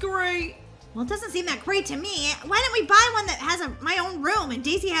house is great. Well, it doesn't seem that great to me. Why don't we buy one that has my own room and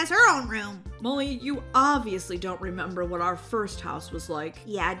Daisy has her own room? Molly, you obviously don't remember what our first house was like.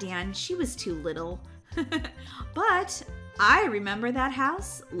 Yeah, Dan, she was too little. But I remember that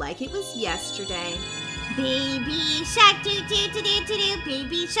house like it was yesterday. Baby shark doo doo doo doo doo doo.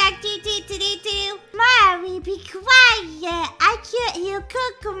 Baby shark doo doo doo doo doo. Molly, be quiet. I can't hear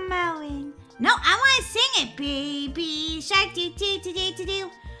Coco mowing. No, I want to sing it. Baby shark doo doo doo doo doo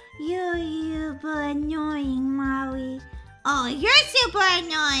doo. You're super annoying, Molly. Oh, you're super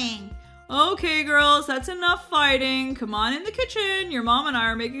annoying. Okay, girls, that's enough fighting. Come on in the kitchen. Your mom and I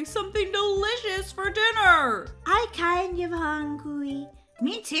are making something delicious for dinner. I kind of hungry.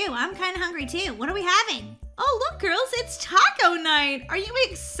 Me too. I'm kind of hungry too. What are we having? Oh, look, girls, it's taco night. Are you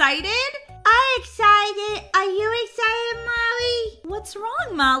excited? I'm excited. Are you excited, Molly? What's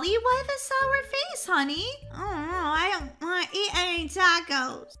wrong, Molly? Why the sour face, honey? Oh, I don't want to eat any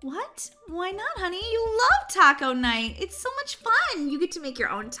tacos. What? Why not, honey? You love taco night. It's so much fun. You get to make your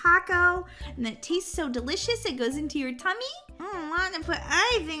own taco, and then it tastes so delicious it goes into your tummy. I don't want to put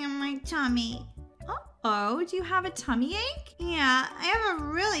anything in my tummy. Oh, do you have a tummy ache? Yeah, I have a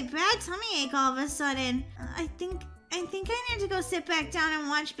really bad tummy ache all of a sudden. I think I need to go sit back down and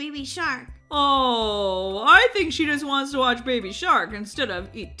watch Baby Shark. Oh, I think she just wants to watch Baby Shark instead of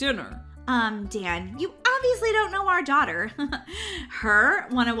eat dinner. Dan, you obviously don't know our daughter. Her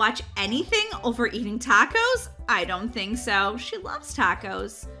want to watch anything over eating tacos? I don't think so. She loves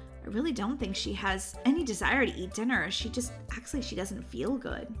tacos. I really don't think she has any desire to eat dinner. She just acts like she doesn't feel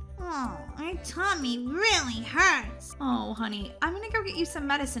good. Oh, my tummy really hurts. Oh, honey, I'm gonna go get you some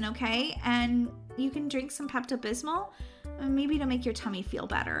medicine, okay? And you can drink some Pepto-Bismol, maybe to make your tummy feel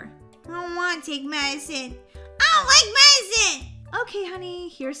better. I don't want to take medicine. I don't like medicine. Okay, honey,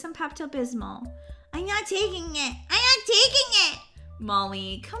 here's some Pepto-Bismol. I'm not taking it. I'm not taking it.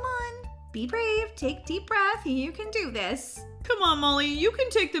 Molly, come on. Be brave. Take deep breath. You can do this. Come on, Molly, you can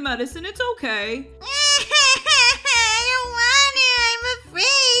take the medicine. It's okay. I don't want it. I'm afraid.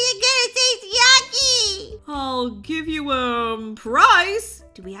 It's gonna taste yucky. I'll give you a prize.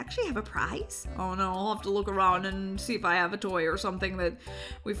 Do we actually have a prize? Oh no, I'll have to look around and see if I have a toy or something that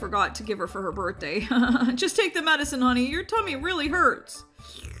we forgot to give her for her birthday. Just take the medicine, honey. Your tummy really hurts.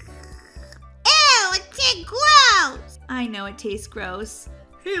 Ew, it tastes gross. I know it tastes gross.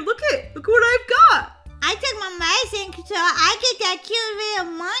 Hey, look what I've got. I took my medicine so I get that cute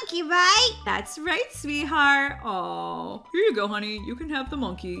little monkey, right? That's right, sweetheart. Oh, here you go, honey. You can have the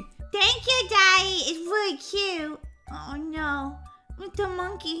monkey. Thank you, Daddy. It's really cute. Oh no. With the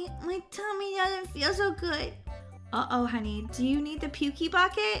monkey, my tummy doesn't feel so good. Uh-oh, honey. Do you need the pukey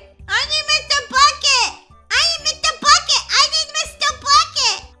bucket? I need Mr. Bucket! I need Mr. Bucket! I need Mr.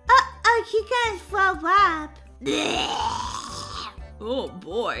 Bucket! Uh-oh, you guys throw up. Oh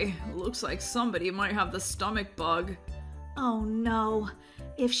boy, looks like somebody might have the stomach bug. Oh no.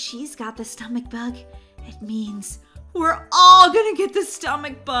 If she's got the stomach bug, it means we're all gonna get the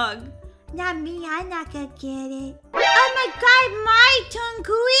stomach bug. Not me, I'm not gonna get it. Oh my god, my tongue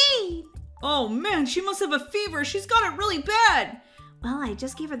green! Oh man, she must have a fever. She's got it really bad. Well, I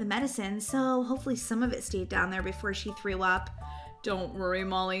just gave her the medicine, so hopefully some of it stayed down there before she threw up. Don't worry,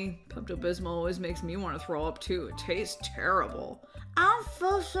 Molly. Pepto-Bismol always makes me want to throw up too. It tastes terrible. I don't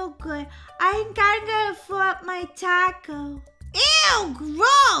feel so good. I'm gonna throw up my taco. Ew,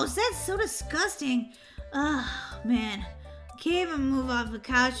 gross! That's so disgusting. Ugh, man. Can't even move off the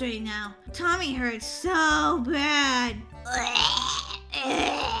couch right now. Tummy hurts so bad.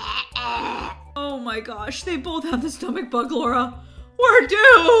 Oh my gosh, they both have the stomach bug, Laura. We're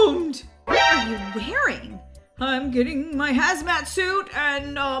doomed! What are you wearing? I'm getting my hazmat suit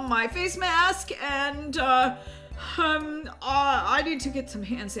and my face mask and I need to get some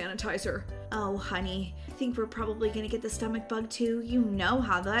hand sanitizer. Oh, honey, I think we're probably gonna get the stomach bug too. You know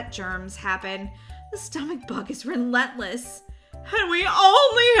how that germs happen. The stomach bug is relentless. And we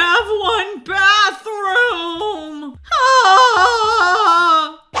only have one bathroom!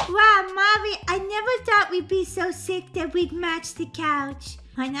 Ah! Wow, Mommy, I never thought we'd be so sick that we'd match the couch.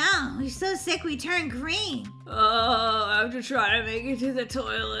 I know. We're so sick we turn green. Oh, I have to try to make it to the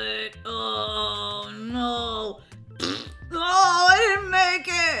toilet. Oh, no. Oh, I didn't make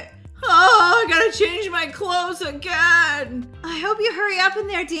it. Oh, I gotta change my clothes again. I hope you hurry up in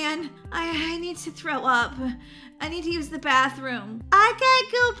there, Dan. I need to throw up. I need to use the bathroom. I gotta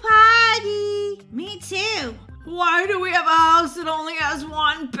go potty. Me too. Why do we have a house that only has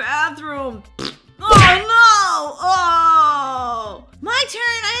one bathroom? Oh, no. Oh. My turn.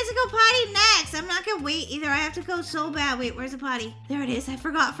 I have to go potty next. I'm not gonna wait either. I have to go so bad. Wait, where's the potty? There it is. I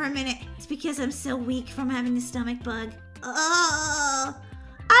forgot for a minute. It's because I'm so weak from having the stomach bug. Oh.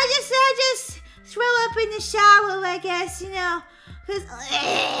 I'll just throw up in the shower, I guess, you know. 'Cause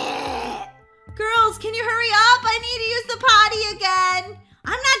girls, can you hurry up? I need to use the potty again.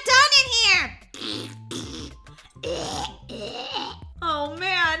 I'm not done in here. Oh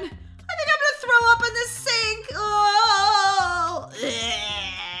man, I think I'm gonna throw up in the sink. Oh.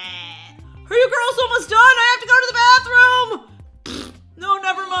 Are you girls almost done? I have to go to the bathroom. No,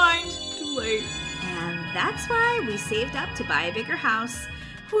 never mind. Too late. And that's why we saved up to buy a bigger house.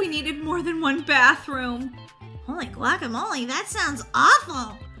 We needed more than one bathroom. Holy guacamole, that sounds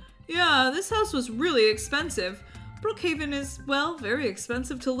awful. Yeah, this house was really expensive. Brookhaven is, well, very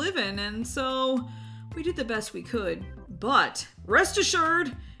expensive to live in, and so we did the best we could. But rest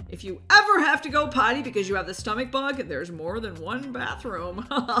assured, if you ever have to go potty because you have the stomach bug, there's more than one bathroom.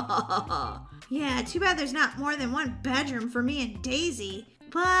 Yeah, too bad there's not more than one bedroom for me and Daisy.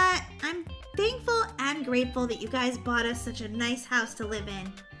 But I'm thankful and grateful that you guys bought us such a nice house to live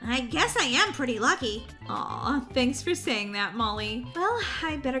in. I guess I am pretty lucky. Aw, thanks for saying that, Molly. Well,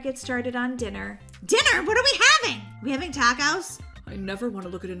 I better get started on dinner. Dinner? What are we having? We having tacos? I never want to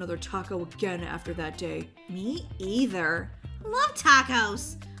look at another taco again after that day. Me either. Love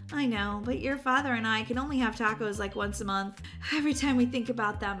tacos. I know, but your father and I can only have tacos like once a month. Every time we think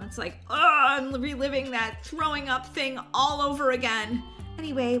about them, it's like, oh, I'm reliving that throwing up thing all over again.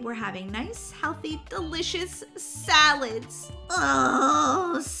 Anyway, we're having nice, healthy, delicious salads.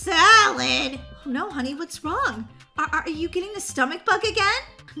 Oh, salad. Oh no, honey, what's wrong? Are you getting the stomach bug again?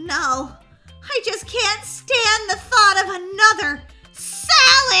 No. I just can't stand the thought of another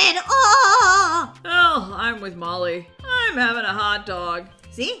salad. Oh! Oh, I'm with Molly. I'm having a hot dog.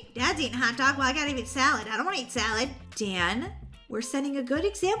 See? Dad's eating a hot dog while I gotta eat salad. I don't want to eat salad. Dan, we're setting a good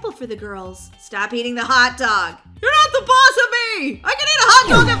example for the girls. Stop eating the hot dog. You're not the boss of me! I can eat a hot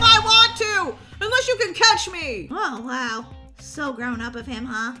dog if I want to! Unless you can catch me! Oh, wow. So grown up of him,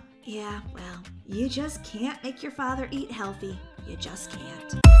 huh? Yeah, well, you just can't make your father eat healthy. You just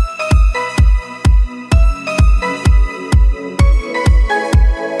can't.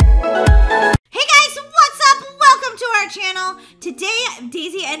 Hey guys, what's up? Welcome to our channel. Today,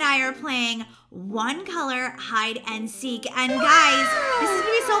 Daisy and I are playing One Color Hide and Seek. And guys, this is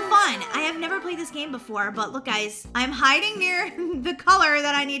gonna be so fun. I have never played this game before, but look guys, I'm hiding near the color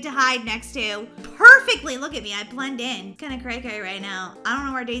that I need to hide next to perfectly. Look at me, I blend in. Kind of cray-cray right now. I don't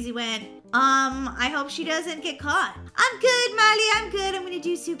know where Daisy went. I hope she doesn't get caught. I'm good, Molly. I'm good. I'm gonna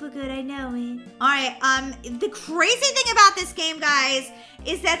do super good. I know it. All right, the crazy thing about this game, guys,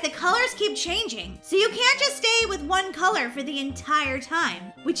 is that the colors keep changing. So you can't just stay with one color for the entire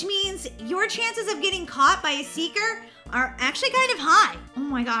time, which means your chances of getting caught by a seeker are actually kind of high. Oh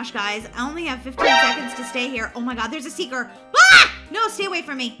my gosh, guys, I only have 15 seconds to stay here. Oh my God, there's a seeker. Ah! No, stay away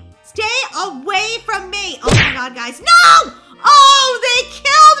from me. Stay away from me. Oh my God, guys, no! Oh, they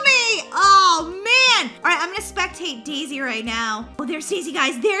killed me! Oh, man! All right, I'm gonna spectate Daisy right now. Oh, there's Daisy,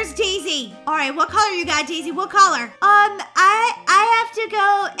 guys. There's Daisy. All right, what color you got, Daisy? What color? I have to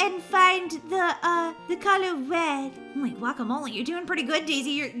go and find the color red. Holy guacamole, you're doing pretty good,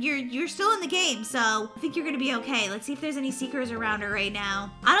 Daisy. You're still in the game, so I think you're gonna be okay. Let's see if there's any seekers around her right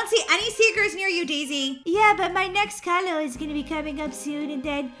now. I don't see any seekers near you, Daisy. Yeah, but my next color is gonna be coming up soon, and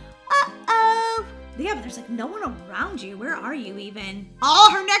then, uh-oh. Yeah, but there's like no one around you. Where are you even?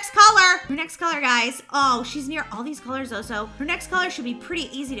 Oh, her next color. Her next color, guys. Oh, she's near all these colors though, so her next color should be pretty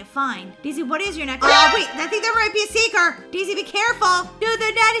easy to find. Daisy, what is your next? Oh, wait, I think there might be a seeker. Daisy, be careful. No,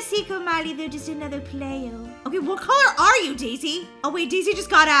 they're not a seeker, Molly. They're just another player. Okay, what color are you, Daisy? Oh, wait, Daisy just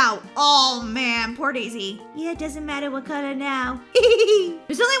got out. Oh, man, poor Daisy. Yeah, it doesn't matter what color now.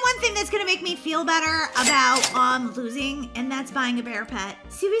 There's only one thing that's gonna make me feel better about losing, and that's buying a bear pet.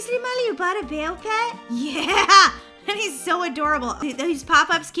 Seriously, Molly, you bought a bear pet? Yeah, and he's so adorable. These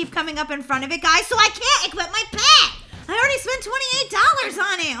pop-ups keep coming up in front of it, guys, so I can't equip my pet. I already spent $28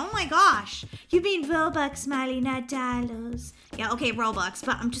 on it. Oh my gosh. You mean Robux, Molly, not dollars. Yeah, okay, Robux,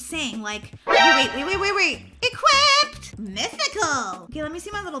 but I'm just saying, like, wait. Equipped! Mythical! Okay, let me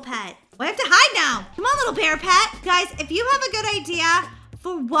see my little pet. Well, I have to hide now. Come on, little bear pet. Guys, if you have a good idea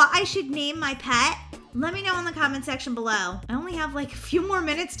for what I should name my pet, let me know in the comment section below. I only have like a few more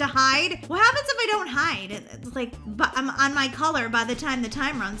minutes to hide. What happens if I don't hide? It's like, I'm on my color by the time the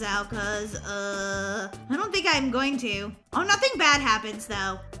time runs out, cause, I don't think I'm going to. Oh, nothing bad happens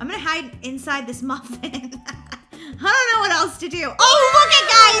though. I'm gonna hide inside this muffin. I don't know what else to do. Oh, look at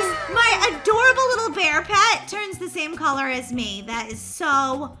guys! My adorable little bear pet turns the same color as me. That is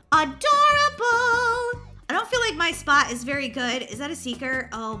so adorable. I don't feel like my spot is very good. Is that a seeker?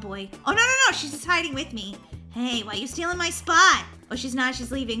 Oh boy. Oh, no. She's just hiding with me. Hey, why are you stealing my spot? Oh, she's not.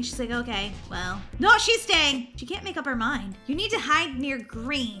 She's leaving. She's like, okay, well. No, she's staying. She can't make up her mind. You need to hide near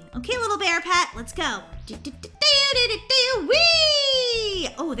green. Okay, little bear pet, let's go. Whee!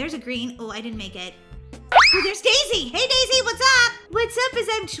 Oh, there's a green. Oh, I didn't make it. Oh, there's Daisy. Hey, Daisy, what's up? What's up is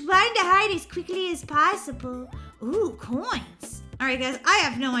I'm trying to hide as quickly as possible. Ooh, coins. All right, guys, I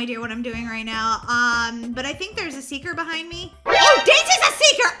have no idea what I'm doing right now. But I think there's a seeker behind me. Oh, Daisy's a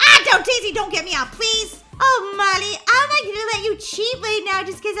seeker! Ah, no, Daisy, don't get me out, please. Oh, Molly, I'm not gonna let you cheat right now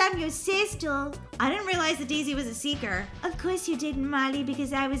just because I'm your sister. I didn't realize that Daisy was a seeker. Of course you didn't, Molly,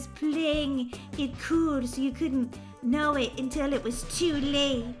 because I was playing it cool so you couldn't know it until it was too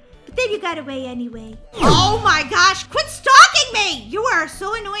late. But then you got away anyway. Oh my gosh, quit stalking me! You are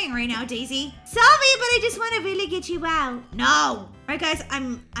so annoying right now, Daisy. Sorry, but I just want to really get you out. No. All right, guys,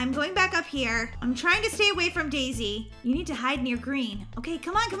 I'm going back up here. I'm trying to stay away from Daisy. You need to hide near green. Okay,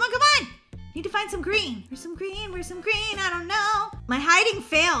 come on. Need to find some green. Where's some green? I don't know. My hiding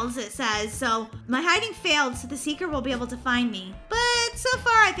fails, it says. So my hiding failed, so the seeker will be able to find me. But so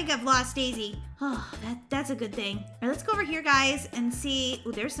far, I think I've lost Daisy. Oh, that's a good thing. All right, let's go over here, guys, and see.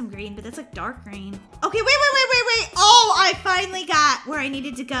 Oh, there's some green, but that's like dark green. Okay, wait. Oh, I finally got where I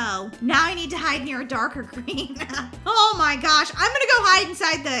needed to go. Now I need to hide near a darker green. Oh my gosh, I'm gonna go hide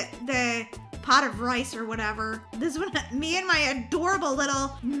inside the pot of rice or whatever. This one, me and my adorable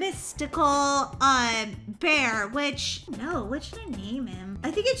little mystical bear, which, no, what should I name him?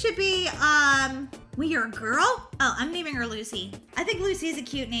 I think it should be, well, you're a girl? Oh, I'm naming her Lucy. I think Lucy is a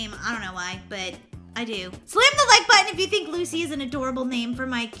cute name. I don't know why, but I do. Slam the like button if you think Lucy is an adorable name for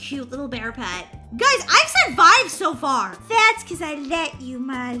my cute little bear pet. Guys, I've survived so far. That's because I let you,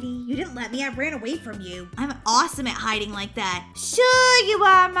 Molly. You didn't let me. I ran away from you. I'm awesome at hiding like that. Sure you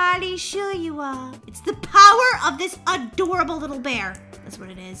are, Molly. Sure you are. It's the power of this adorable little bear. That's what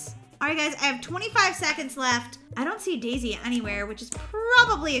it is. All right, guys, I have 25 seconds left. I don't see Daisy anywhere, which is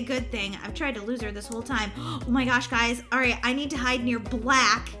probably a good thing. I've tried to lose her this whole time. Oh my gosh, guys. All right, I need to hide near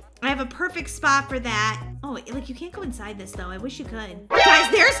black. I have a perfect spot for that. Oh, like you can't go inside this though. I wish you could.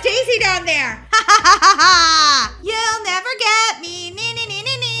 Guys, there's Daisy down there. Ha ha ha ha ha. You'll never get me. Nee, nee, nee,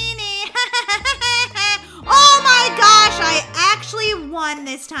 nee, nee, nee. Oh my gosh, I actually won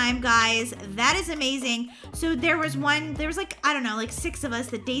this time, guys. That is amazing. So there was like, I don't know, like 6 of us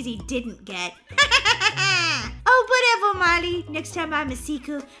that Daisy didn't get. Oh, whatever, Molly. Next time I'm a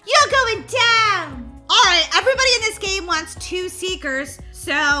seeker, you're going down. All right, everybody in this game wants 2 seekers.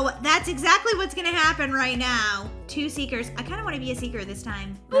 So that's exactly what's gonna happen right now. 2 seekers. I kind of want to be a seeker this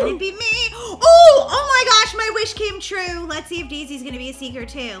time. Let it be me. Oh my gosh, my wish came true. Let's see if Daisy's gonna be a seeker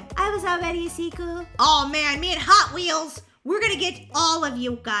too. I was already a seeker. Oh man, me and Hot Wheels. We're gonna get all of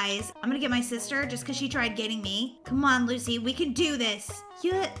you guys. I'm gonna get my sister just because she tried getting me. Come on, Lucy, we can do this.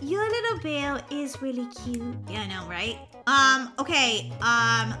 Your little bear is really cute. Yeah, I know, right? Okay,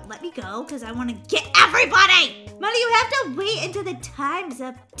 let me go because I want to get everybody. Molly, you have to wait until the time's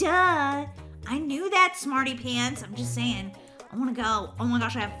up. Duh. I knew that, smarty pants. I'm just saying. I want to go. Oh my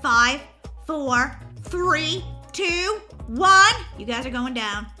gosh, I have 5, 4, 3, 2, 1. You guys are going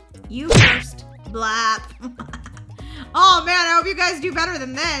down. You first. Blap. Oh man, I hope you guys do better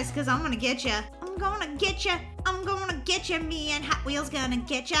than this because I'm going to get you. I'm going to get you. I'm going to get you. Me and Hot Wheels going to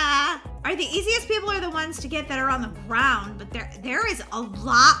get you. All right, the easiest people are the ones to get that are on the ground, but there is a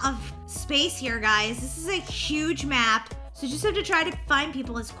lot of space here, guys. This is a huge map. So you just have to try to find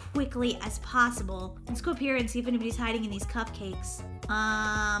people as quickly as possible. Let's go up here and see if anybody's hiding in these cupcakes.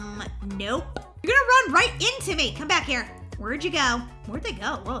 Nope. You're gonna run right into me. Come back here. Where'd you go? Where'd they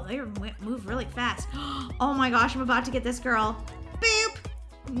go? Whoa, they move really fast. Oh my gosh, I'm about to get this girl. Boop.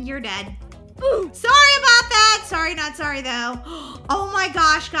 You're dead. Ooh. Sorry about that. Sorry, not sorry though. Oh my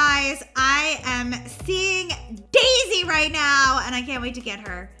gosh, guys. I am seeing Daisy right now and I can't wait to get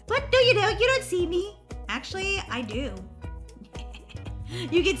her. What? No, you don't. You don't see me. Actually, I do.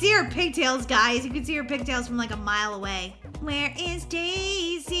 You can see her pigtails, guys. You can see her pigtails from like a mile away. Where is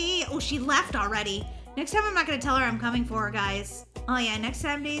Daisy? Oh, she left already. Next time I'm not gonna tell her I'm coming for her, guys. Oh yeah, next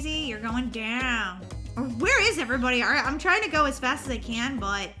time, Daisy, you're going down. Or where is everybody? All right, I'm trying to go as fast as I can,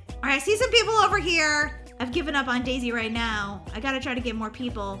 but... All right, I see some people over here. I've given up on Daisy right now. I gotta try to get more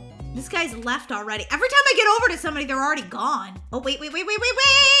people. This guy's left already. Every time I get over to somebody, they're already gone. Oh, wait.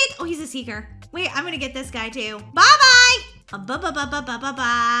 Oh, he's a seeker. Wait, I'm gonna get this guy too. Bye-bye.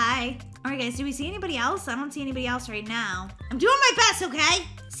 Bye-bye. All right, guys, do we see anybody else? I don't see anybody else right now. I'm doing my best, okay?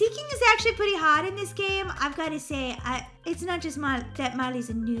 Seeking is actually pretty hard in this game. I've got to say, it's not just that Molly's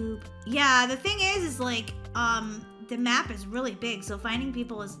a noob. Yeah, the thing is like, the map is really big, so finding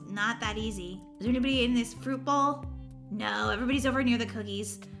people is not that easy. Is there anybody in this fruit bowl? No, everybody's over near the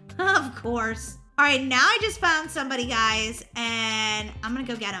cookies. Of course. All right, now I just found somebody, guys, and I'm gonna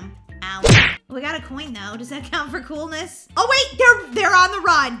go get him. Ow. We got a coin, though. Does that count for coolness? Oh, wait, they're on the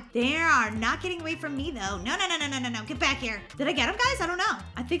run. They are not getting away from me, though. No. Get back here. Did I get them, guys? I don't know.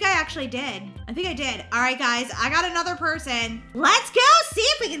 I think I actually did. I think I did. All right, guys, I got another person. Let's go see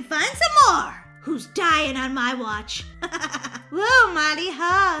if we can find some more. Who's dying on my watch? Whoa, Molly,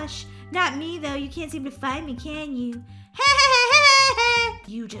 hush. Not me, though. You can't seem to find me, can you?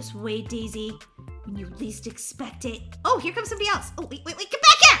 You just wait, Daisy. When you least expect it. Oh, here comes somebody else. Oh, wait, get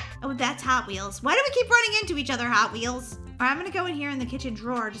back here! Oh, that's Hot Wheels. Why do we keep running into each other, Hot Wheels? All right, I'm gonna go in here in the kitchen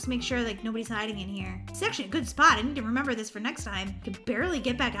drawer, just make sure like nobody's hiding in here. It's actually a good spot. I need to remember this for next time. You can barely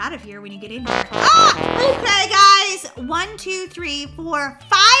get back out of here when you get in here. Ah! Okay, guys. 1, 2, 3, 4,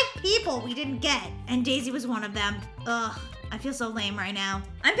 5 people we didn't get. And Daisy was one of them. Ugh. I feel so lame right now.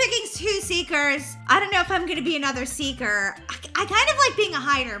 I'm picking 2 seekers. I don't know if I'm gonna be another seeker. I kind of like being a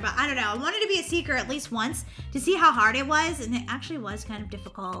hider, but I don't know. I wanted to be a seeker at least once to see how hard it was, and it actually was kind of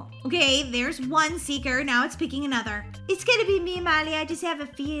difficult. Okay, there's 1 seeker. Now it's picking another. It's gonna be me, Molly. I just have a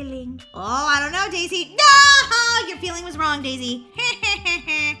feeling. Oh, I don't know, Daisy. No! Your feeling was wrong, Daisy.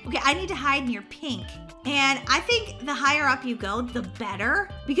 Okay, I need to hide near pink. And I think the higher up you go, the better.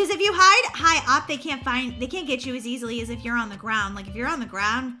 Because if you hide high up, they can't get you as easily as if you're on the ground. Like if you're on the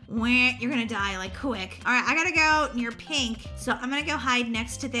ground, you're gonna die like quick. All right, I gotta go near pink. So I'm gonna go hide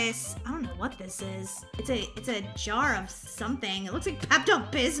next to this. I don't know what this is. It's a jar of something. It looks like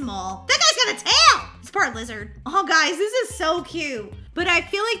Pepto-Bismol. That guy's got a tail. It's part lizard. Oh guys, this is so cute. But I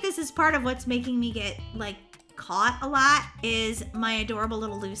feel like this is part of what's making me get like caught a lot is my adorable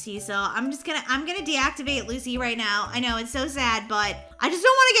little Lucy. So I'm gonna deactivate Lucy right now. I know it's so sad, but I just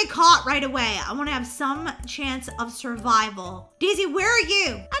don't want to get caught right away. I want to have some chance of survival. Daisy, where are you?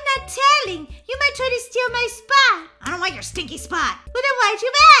 I'm not telling. You might try to steal my spot. I don't like your stinky spot. Well, then why'd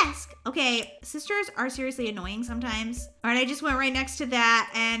you ask? Okay, sisters are seriously annoying sometimes. All right, I just went right next to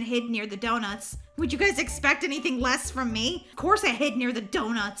that and hid near the donuts. Would you guys expect anything less from me? Of course I hid near the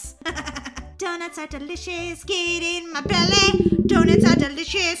donuts. Donuts are delicious, get in my belly. Donuts are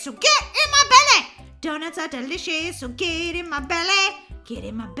delicious, so get in my belly. Donuts are delicious, so get in my belly. Get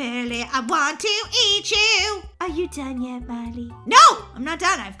in my belly, I want to eat you. Are you done yet, Molly? No, I'm not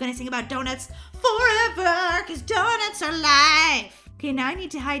done. I'm gonna sing about donuts forever, cause donuts are life. Okay, now I need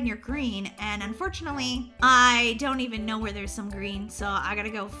to hide near green, and unfortunately, I don't even know where there's some green, so I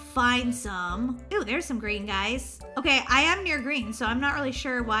gotta go find some. Ooh, there's some green, guys. Okay, I am near green, so I'm not really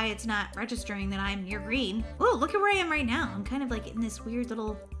sure why it's not registering that I'm near green. Ooh, look at where I am right now. I'm kind of like in this weird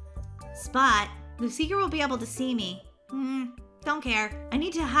little spot. The seeker will be able to see me. Don't care. I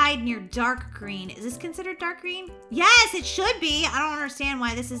need to hide near dark green. Is this considered dark green? Yes, it should be. I don't understand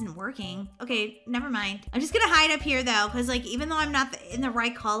why this isn't working. Okay, never mind. I'm just gonna hide up here though, because like even though I'm not in the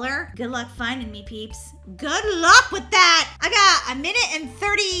right color, good luck finding me, peeps. Good luck with that. I got 1 minute and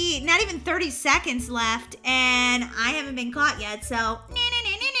 30, not even 30 seconds left, and I haven't been caught yet, so.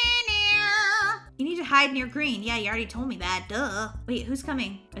 You need to hide near green. Yeah, you already told me that. Duh. Wait, who's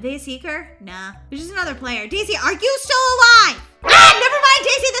coming? Are they a seeker? Nah. There's just another player. Daisy, are you still alive? Ah, never mind,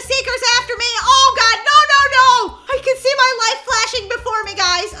 Daisy. The seeker's after me. Oh, God. No. I can see my life flashing before me,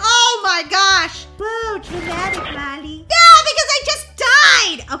 guys. Oh, my gosh. Whoa, dramatic, Molly. Yeah, because I just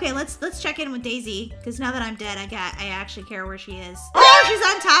died. Okay, let's check in with Daisy. Because now that I'm dead, I actually care where she is. Oh, she's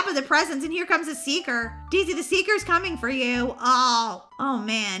on top of the presents, and here comes a seeker. Daisy, the seeker's coming for you. Oh,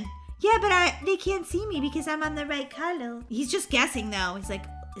 man. Yeah, but they can't see me because I'm on the right color. He's just guessing, though. He's like,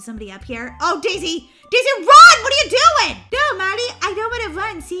 is somebody up here? Oh, Daisy! Daisy, run! What are you doing? No, Molly, I don't want to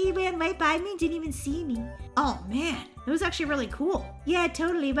run. See, he ran right by me and didn't even see me. Oh, man. That was actually really cool. Yeah,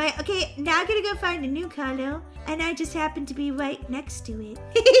 totally. Right. Okay, now I'm going to go find a new color. And I just happen to be right next to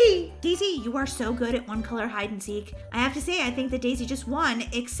it. Daisy, you are so good at one color hide and seek. I have to say, I think that Daisy just won.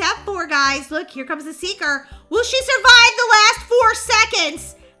 Except for, guys, look, here comes the seeker. Will she survive the last 4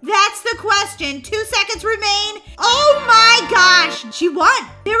 seconds? That's the question. 2 seconds remain. Oh my gosh. She won.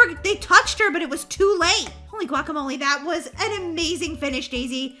 They touched her, but it was too late. Holy guacamole, that was an amazing finish,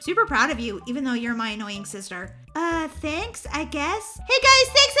 Daisy. Super proud of you, even though you're my annoying sister. Thanks, I guess. Hey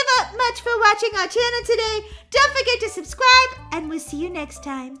guys, thanks so much for watching our channel today. Don't forget to subscribe, and we'll see you next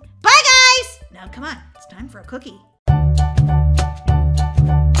time. Bye, guys. Now, come on. It's time for a cookie.